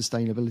looking at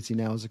sustainability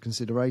now as a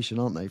consideration,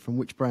 aren't they, from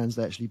which brands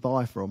they actually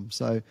buy from.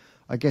 So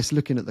I guess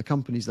looking at the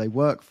companies they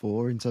work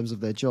for in terms of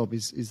their job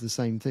is the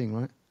same thing,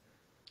 right?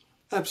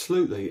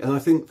 Absolutely. And I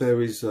think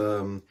there is,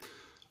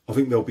 I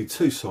think there'll be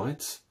two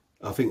sides.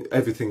 I think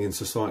everything in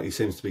society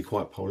seems to be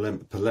quite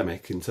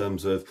polemic in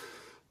terms of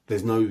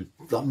there's no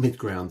like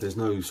mid-ground, there's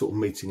no sort of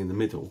meeting in the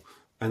middle.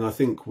 And I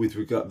think with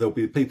regard, there'll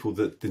be people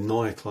that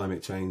deny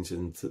climate change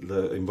and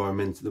the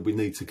environment, that we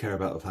need to care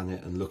about the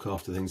planet and look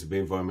after things and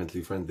be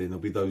environmentally friendly. And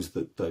there'll be those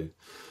that do.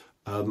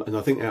 And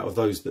I think out of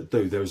those that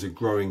do, there is a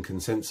growing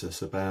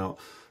consensus about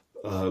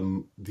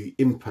the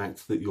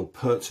impact that your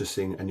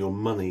purchasing and your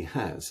money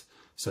has.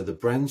 So the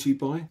brands you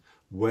buy,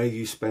 where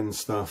you spend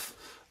stuff.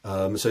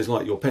 So it's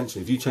like your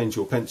pension. If you change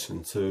your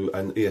pension to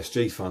an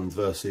ESG fund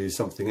versus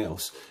something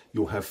else,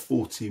 you'll have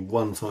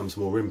 41 times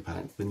more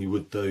impact than you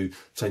would do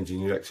changing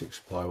your electric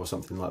supply or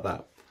something like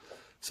that.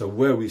 So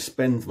where we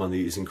spend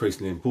money is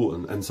increasingly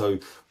important. And so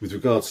with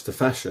regards to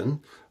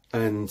fashion,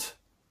 and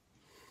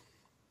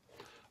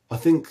I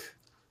think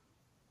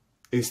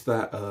it's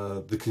that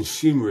the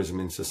consumerism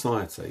in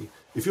society,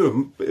 if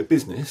you're a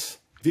business,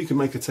 if you can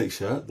make a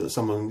t-shirt that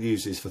someone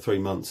uses for 3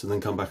 months and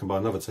then come back and buy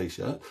another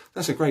t-shirt,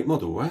 that's a great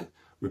model, right?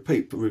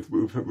 Repeat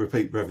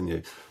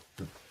revenue.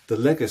 The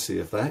legacy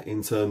of that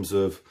in terms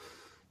of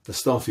the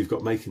staff you've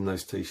got making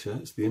those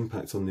t-shirts, the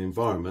impact on the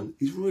environment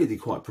is really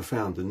quite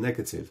profound and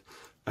negative.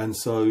 And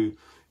so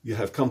you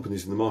have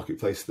companies in the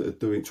marketplace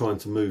that are trying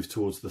to move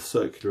towards the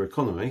circular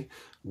economy,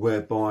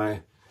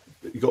 whereby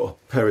you've got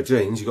a pair of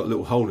jeans, you've got a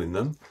little hole in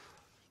them.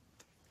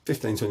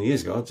 15, 20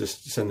 years ago, I'd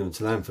just send them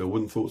to landfill,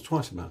 wouldn't have thought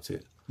twice about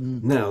it.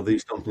 Now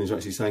these companies are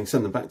actually saying,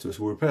 send them back to us,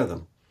 we'll repair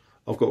them.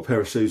 I've got a pair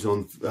of shoes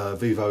on,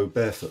 Vivo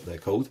Barefoot they're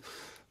called,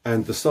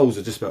 and the soles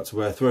are just about to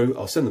wear through.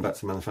 I'll send them back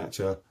to the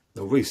manufacturer,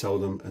 they'll resell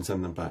them and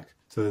send them back.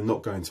 So they're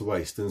not going to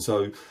waste. And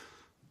so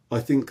I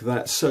think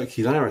that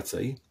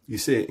circularity, you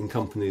see it in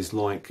companies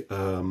like,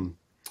 in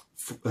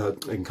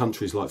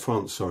countries like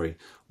France,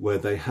 where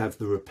they have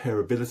the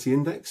repairability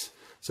index.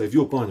 So if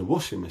you're buying a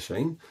washing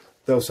machine,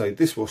 they'll say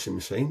this washing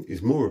machine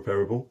is more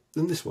repairable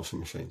than this washing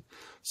machine.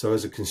 So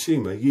as a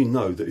consumer, you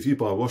know that if you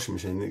buy a washing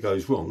machine and it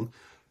goes wrong,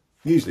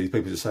 usually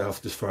people just say, I'll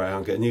just throw it out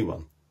and get a new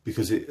one.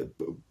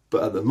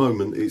 But at the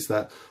moment, it's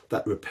that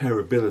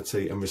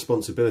repairability and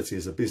responsibility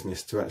as a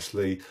business to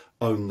actually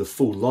own the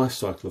full life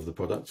cycle of the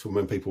product from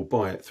when people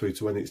buy it through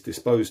to when it's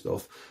disposed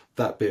of.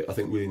 That bit, I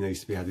think, really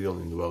needs to be added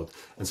on in the world.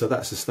 And so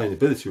that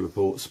sustainability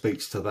report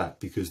speaks to that,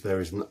 because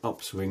there is an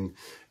upswing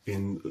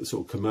in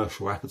sort of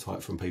commercial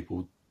appetite from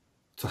people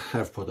to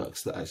have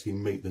products that actually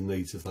meet the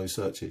needs of those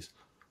searches.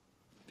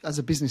 As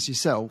a business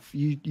yourself,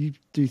 you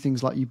do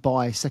things like you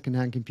buy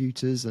second-hand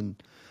computers and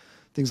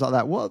things like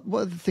that. What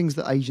are the things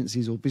that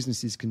agencies or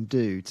businesses can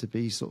do to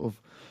be sort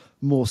of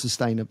more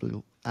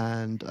sustainable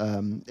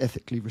and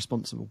ethically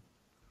responsible?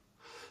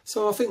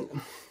 So I think,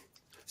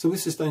 so with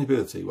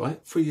sustainability, right,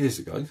 3 years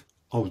ago,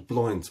 I was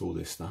blind to all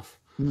this stuff.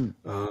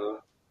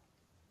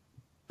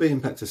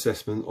 B-impact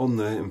assessment on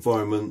their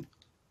environment,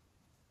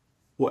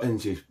 what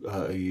energy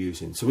are you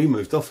using? So we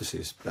moved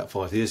offices about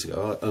 5 years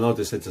ago, and I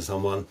just said to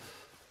someone,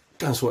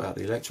 go and sort out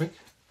the electric,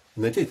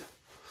 and they did.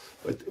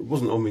 But it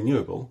wasn't on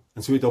renewable,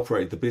 and so we'd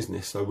operated the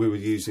business, so we were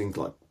using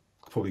like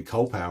probably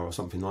coal power or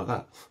something like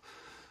that.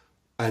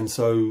 And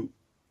so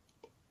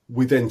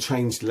we then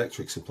changed the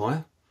electric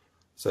supplier,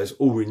 so it's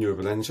all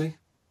renewable energy,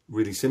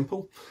 really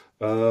simple,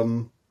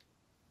 and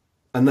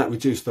that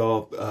reduced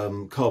our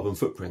carbon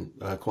footprint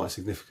quite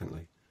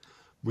significantly.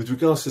 With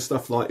regards to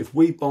stuff like, if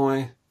we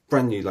buy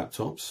brand new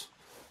laptops,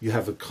 you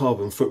have a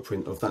carbon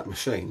footprint of that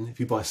machine. If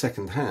you buy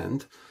second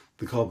hand,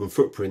 the carbon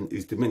footprint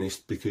is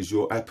diminished because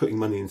you're putting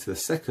money into the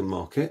second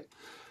market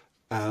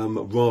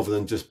rather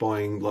than just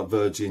buying like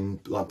virgin,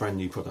 like brand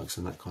new products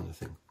and that kind of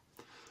thing.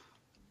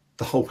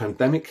 The whole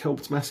pandemic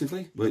helped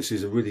massively, which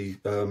is a really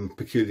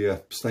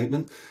peculiar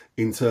statement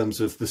in terms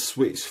of the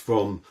switch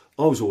from,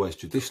 I was always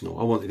traditional.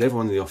 I wanted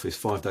everyone in the office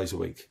 5 days a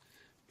week.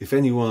 If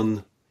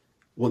anyone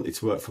wanted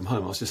to work from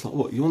home, I was just like,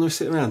 what, you want to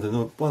sit around in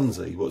a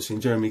onesie watching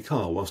Jeremy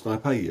Carl whilst I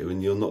pay you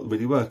and you're not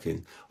really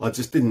working? I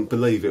just didn't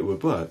believe it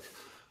would work.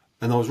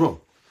 And I was wrong.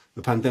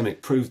 The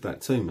pandemic proved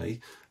that to me.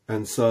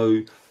 And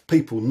so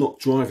people not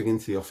driving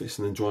into the office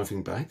and then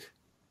driving back,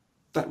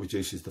 that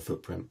reduces the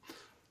footprint.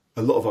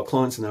 A lot of our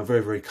clients are now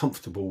very, very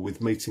comfortable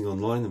with meeting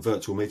online and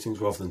virtual meetings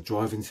rather than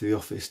driving to the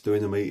office,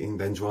 doing a meeting,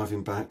 then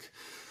driving back.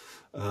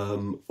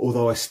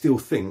 Although I still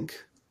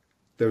think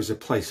there is a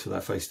place for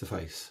that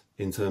face-to-face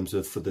in terms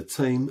of for the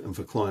team and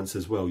for clients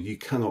as well. You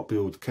cannot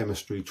build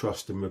chemistry,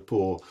 trust and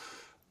rapport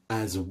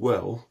as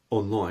well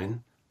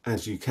online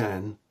as you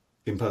can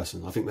in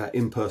person. I think that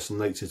in-person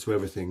nature to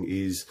everything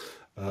is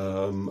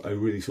a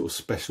really sort of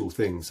special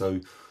thing.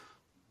 So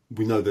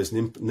we know there's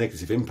an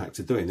negative impact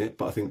to doing it,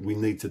 but I think we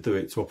need to do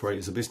it to operate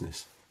as a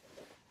business.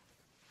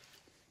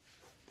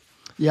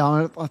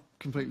 Yeah, I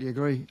completely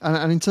agree.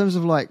 And in terms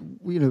of like,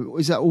 you know,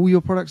 is that all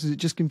your products? Is it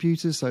just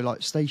computers? So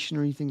like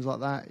stationery, things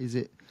like that? Is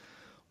it,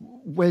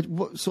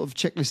 what sort of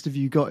checklist have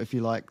you got, if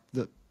you like,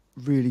 that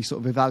really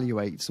sort of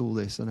evaluates all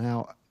this, and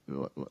how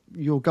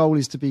your goal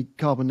is to be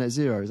carbon net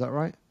zero? Is that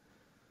right?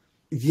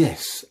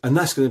 Yes, and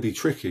that's going to be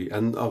tricky,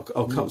 and I'll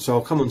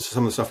come on to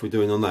some of the stuff we're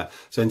doing on that.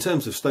 So in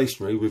terms of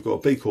stationery, we've got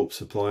a B-Corp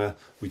supplier.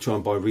 We try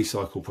and buy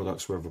recycled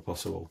products wherever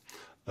possible.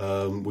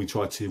 We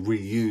try to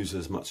reuse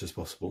as much as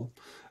possible.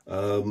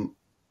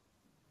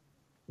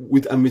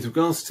 With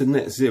regards to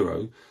net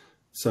zero,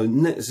 so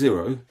net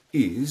zero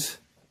is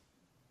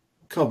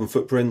carbon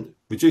footprint,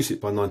 reduce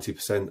it by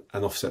 90%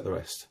 and offset the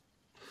rest.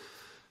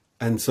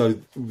 And so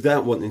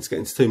without wanting to get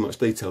into too much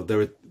detail, there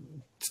are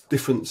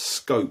different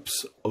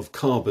scopes of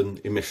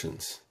carbon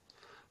emissions.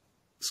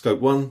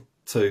 Scope 1,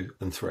 2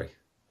 and 3.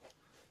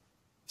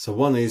 So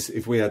one is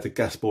if we had a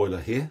gas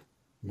boiler here,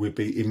 we'd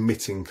be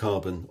emitting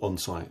carbon on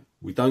site.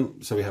 We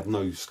don't, so we have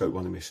no scope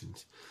 1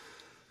 emissions.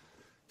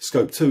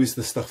 Scope 2 is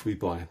the stuff we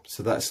buy.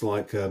 So that's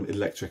like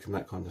electric and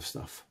that kind of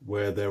stuff,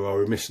 where there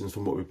are emissions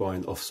from what we're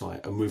buying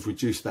off-site, and we've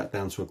reduced that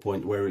down to a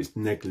point where it's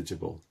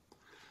negligible.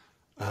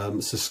 So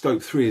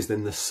scope 3 is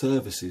then the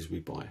services we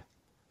buy.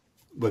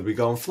 Whether we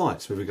go on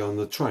flights, whether we go on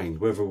the train,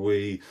 whether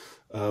we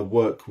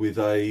work with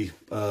a...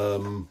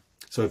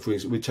 so if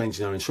we're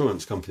changing our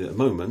insurance company at the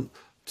moment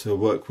to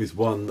work with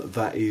one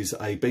that is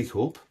a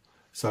B-Corp.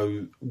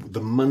 So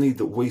the money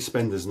that we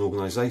spend as an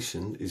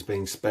organisation is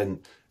being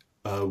spent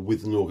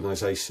with an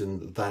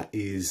organisation that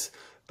is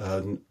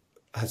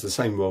has the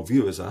same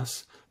worldview as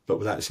us, but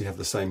would actually have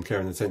the same care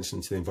and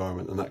attention to the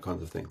environment and that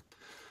kind of thing.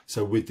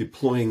 So we're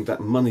deploying that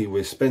money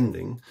we're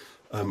spending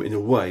in a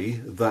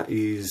way that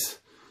is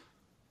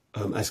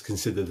as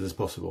considered as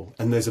possible.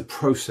 And there's a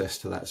process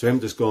to that. So we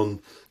haven't just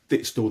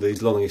ditched all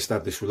these long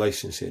established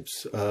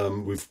relationships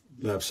with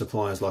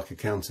suppliers like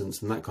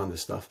accountants and that kind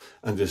of stuff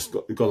and just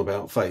gone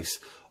about face.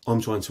 I'm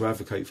trying to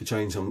advocate for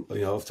change.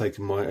 I've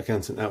taken my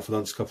accountant out for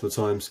lunch a couple of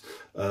times,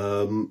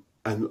 and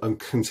I'm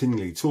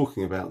continually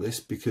talking about this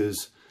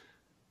because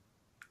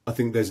I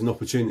think there's an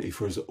opportunity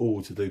for us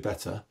all to do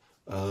better.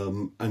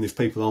 And if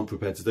people aren't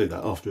prepared to do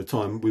that, after a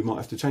time, we might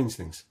have to change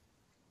things.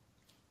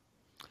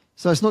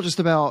 So it's not just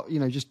about,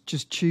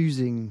 just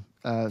choosing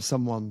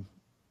someone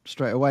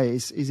straight away.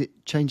 Is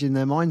it changing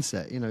their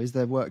mindset? Is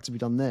there work to be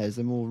done there? Is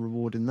there more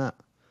reward in that?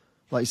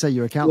 Like you say,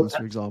 your accountants,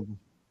 for example.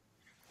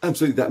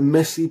 Absolutely. That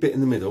messy bit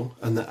in the middle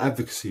and the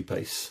advocacy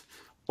piece,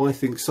 I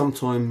think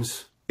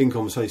sometimes in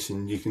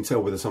conversation you can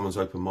tell whether someone's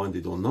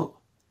open-minded or not.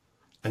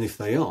 And if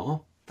they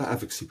are, that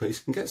advocacy piece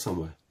can get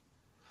somewhere.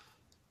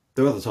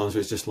 There are other times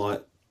where it's just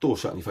like, door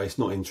shut in your face,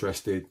 not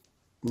interested,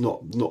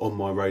 not on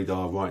my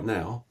radar right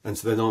now. And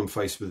so then I'm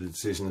faced with a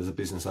decision as a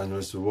business owner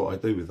as to what I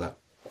do with that.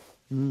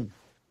 Mm.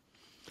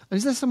 And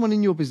is there someone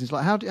in your business,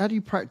 like how do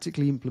you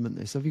practically implement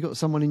this? Have you got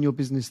someone in your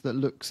business that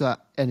looks at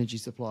energy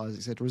suppliers,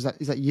 etc.?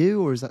 Is that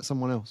you or is that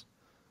someone else?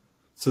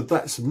 So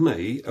that's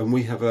me, and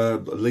we have a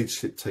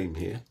leadership team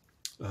here.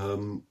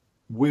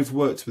 We've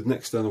worked with an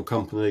external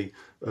company,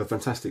 a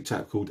fantastic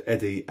chap called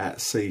Eddie at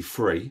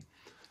C3,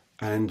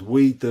 and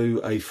we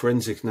do a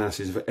forensic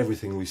analysis of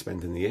everything we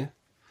spend in the year.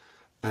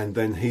 And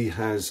then he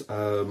has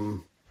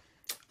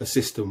a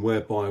system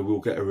whereby we'll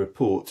get a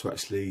report to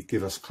actually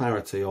give us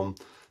clarity on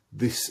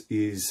this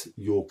is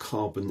your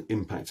carbon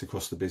impact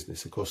across the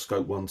business, across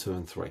scope 1, 2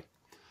 and 3.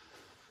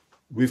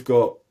 We've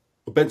got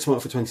a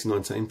benchmark for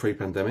 2019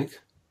 pre-pandemic.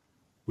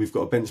 We've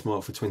got a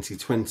benchmark for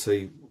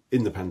 2020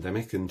 in the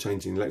pandemic and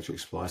changing electric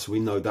supply. So we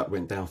know that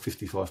went down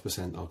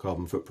 55%, our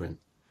carbon footprint.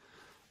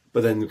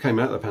 But then we came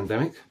out of the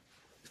pandemic,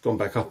 it's gone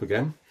back up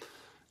again.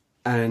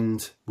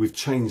 And we've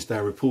changed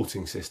our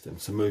reporting system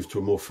to move to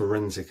a more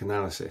forensic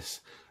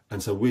analysis.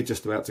 And so we're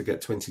just about to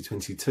get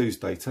 2022's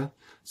data.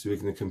 So we're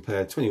going to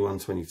compare 21,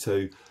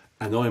 22.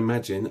 And I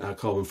imagine our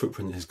carbon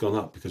footprint has gone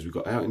up because we've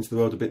got out into the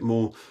world a bit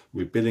more.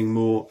 We're billing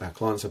more. Our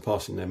clients are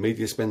passing their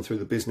media spend through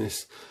the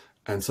business.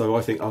 And so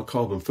I think our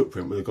carbon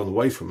footprint will have gone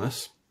away from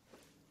us.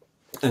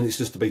 And it's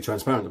just to be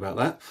transparent about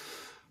that.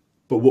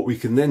 But what we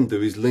can then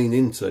do is lean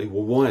into,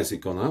 well, why has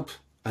it gone up?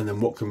 And then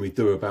what can we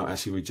do about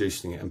actually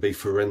reducing it and be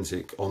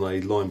forensic on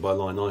a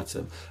line-by-line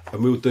item?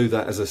 And we'll do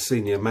that as a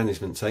senior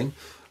management team.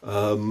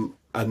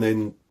 And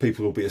then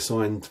people will be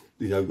assigned,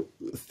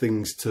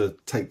 things to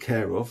take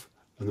care of.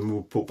 And then we'll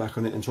report back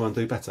on it and try and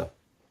do better.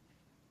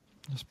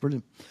 That's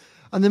brilliant.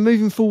 And then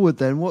moving forward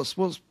then, what's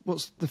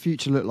the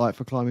future look like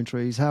for Climbing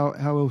Trees? How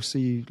else are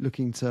you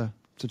looking to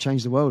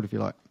change the world, if you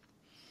like?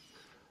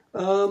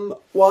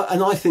 Well,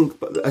 and I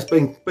think as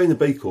being a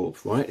B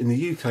Corp, right, in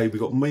the UK, we've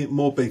got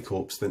more B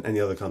Corps than any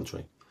other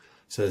country.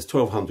 So there's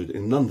 1,200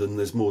 in London,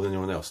 there's more than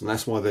anyone else. And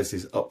that's why there's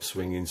this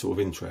upswing in sort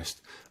of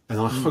interest. And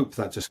I hope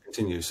that just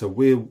continues. So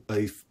we're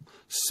a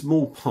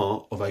small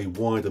part of a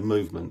wider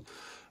movement.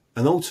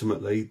 And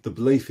ultimately, the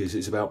belief is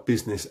it's about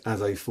business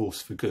as a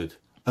force for good.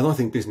 And I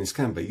think business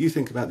can be. You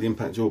think about the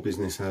impact your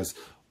business has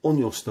on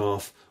your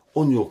staff,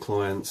 on your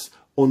clients,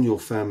 on your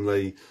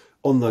family,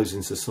 on those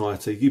in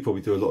society. You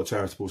probably do a lot of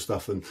charitable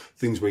stuff and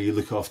things where you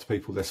look after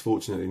people less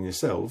fortunate than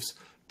yourselves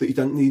that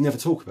you never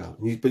talk about,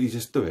 but you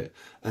just do it.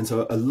 And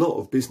so a lot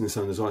of business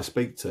owners I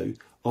speak to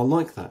are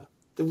like that.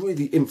 They're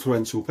really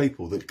influential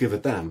people that give a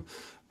damn.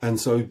 And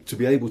so to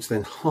be able to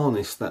then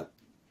harness that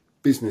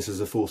business as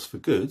a force for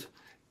good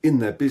in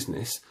their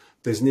business,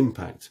 there's an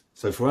impact.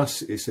 So for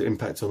us, it's an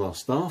impact on our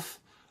staff.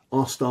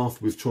 Our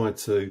staff, we've tried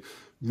to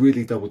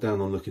really double down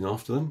on looking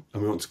after them,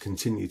 and we want to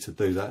continue to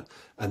do that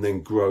and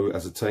then grow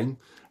as a team.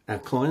 Our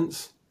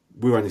clients,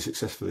 we're only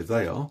successful if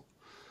they are.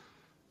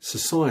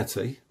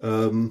 Society,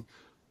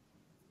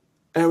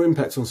 our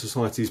impact on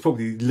society is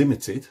probably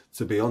limited,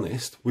 to be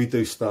honest. We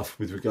do stuff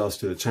with regards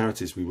to the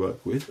charities we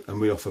work with,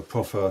 and we offer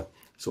proper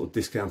sort of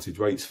discounted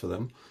rates for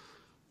them.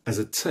 As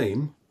a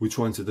team, we're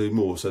trying to do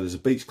more. So there's a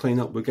beach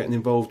cleanup we're getting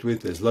involved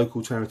with. There's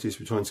local charities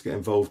we're trying to get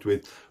involved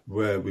with,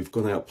 where we've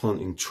gone out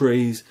planting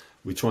trees.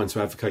 We're trying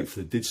to advocate for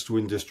the digital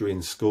industry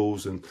in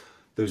schools. And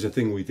there was a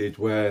thing we did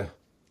where,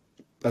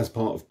 as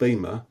part of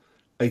BEMA,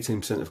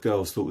 18% of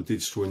girls thought the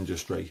digital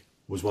industry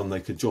was one they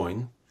could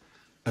join.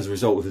 As a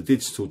result of the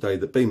digital day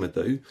that BEMA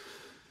do,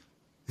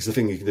 it's the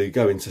thing you can do,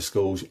 go into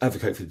schools,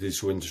 advocate for the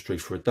digital industry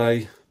for a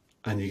day,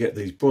 and you get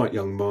these bright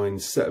young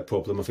minds, set a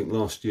problem. I think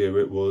last year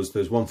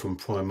there's one from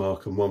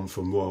Primark and one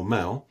from Royal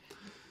Mail,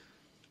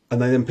 and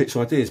they then pitch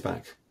ideas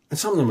back. And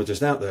some of them are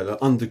just out there, like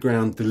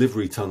underground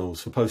delivery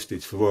tunnels for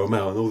postage for Royal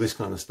Mail and all this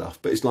kind of stuff.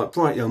 But it's like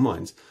bright young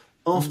minds.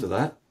 After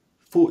that,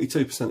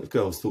 42% of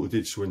girls thought the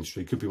digital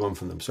industry could be one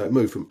for them. So it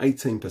moved from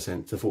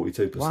 18% to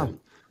 42%. Wow.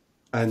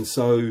 And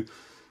so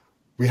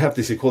we have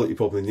this equality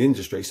problem in the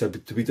industry. So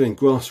to be doing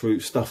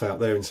grassroots stuff out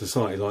there in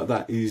society like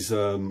that is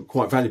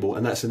quite valuable.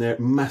 And that's a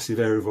massive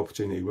area of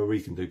opportunity where we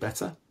can do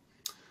better.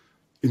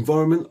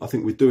 Environment, I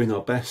think we're doing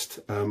our best.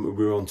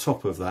 We're on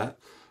top of that.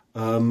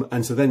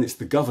 And so then it's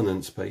the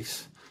governance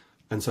piece.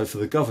 And so for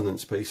the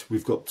governance piece,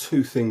 we've got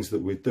two things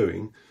that we're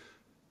doing.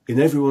 In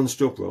everyone's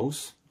job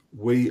roles,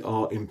 we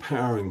are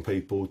empowering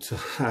people to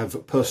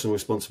have personal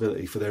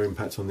responsibility for their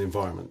impact on the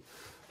environment.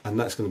 And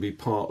that's going to be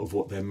part of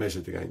what they're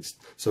measured against.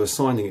 So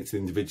assigning it to the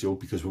individual,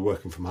 because we're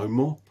working from home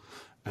more.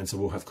 And so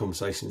we'll have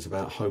conversations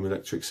about home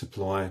electric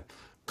supply,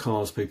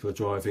 cars people are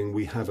driving.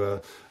 We have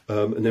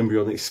an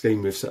embryonic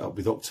scheme we've set up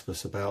with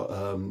Octopus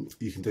about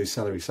you can do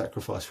salary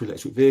sacrifice for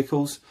electric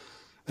vehicles.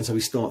 And so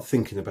we start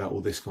thinking about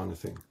all this kind of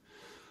thing.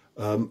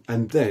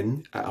 And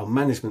then at our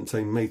management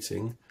team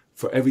meeting,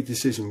 for every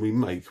decision we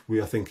make,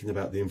 we are thinking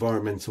about the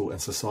environmental and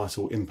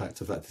societal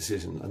impact of that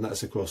decision. And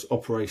that's across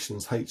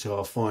operations,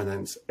 HR,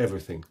 finance,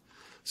 everything.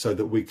 So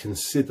that we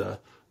consider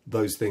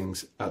those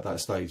things at that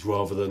stage,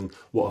 rather than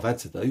what I've had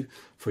to do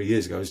 3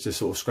 years ago is just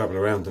sort of scrabble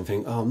around and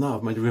think, oh no,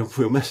 I've made a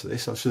real mess of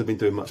this. I should have been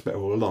doing much better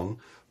all along,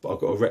 but I've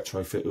got to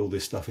retrofit all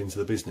this stuff into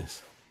the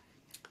business.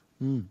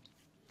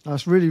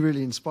 That's really,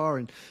 really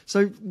inspiring.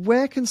 So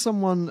where can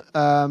someone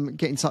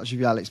get in touch with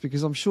you, Alex?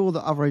 Because I'm sure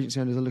that other agency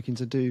owners are looking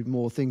to do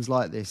more things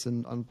like this,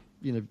 and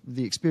you know,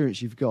 the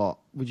experience you've got.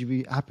 Would you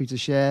be happy to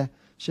share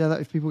that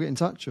if people get in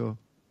touch? Or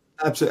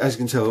absolutely, as you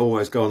can tell, I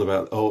always go on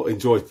about or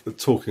enjoy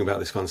talking about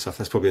this kind of stuff.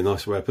 That's probably a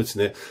nicer way of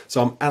putting it.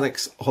 So I'm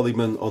Alex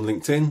Holliman on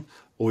LinkedIn,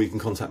 or you can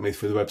contact me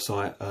through the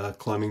website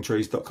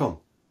climbingtrees.com.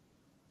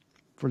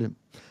 Brilliant.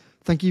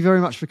 Thank you very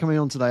much for coming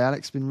on today,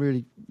 Alex. It's been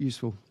really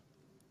useful.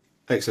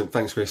 Excellent.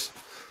 Thanks, Chris.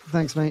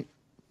 Thanks, mate.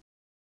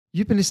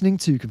 You've been listening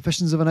to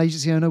Confessions of an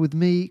Agency Owner with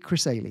me,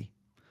 Chris Ailey.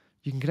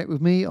 You can connect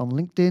with me on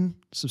LinkedIn,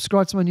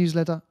 subscribe to my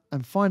newsletter,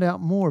 and find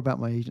out more about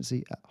my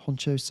agency at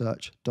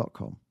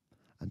honchosearch.com.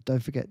 And don't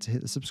forget to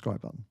hit the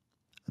subscribe button.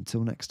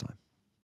 Until next time.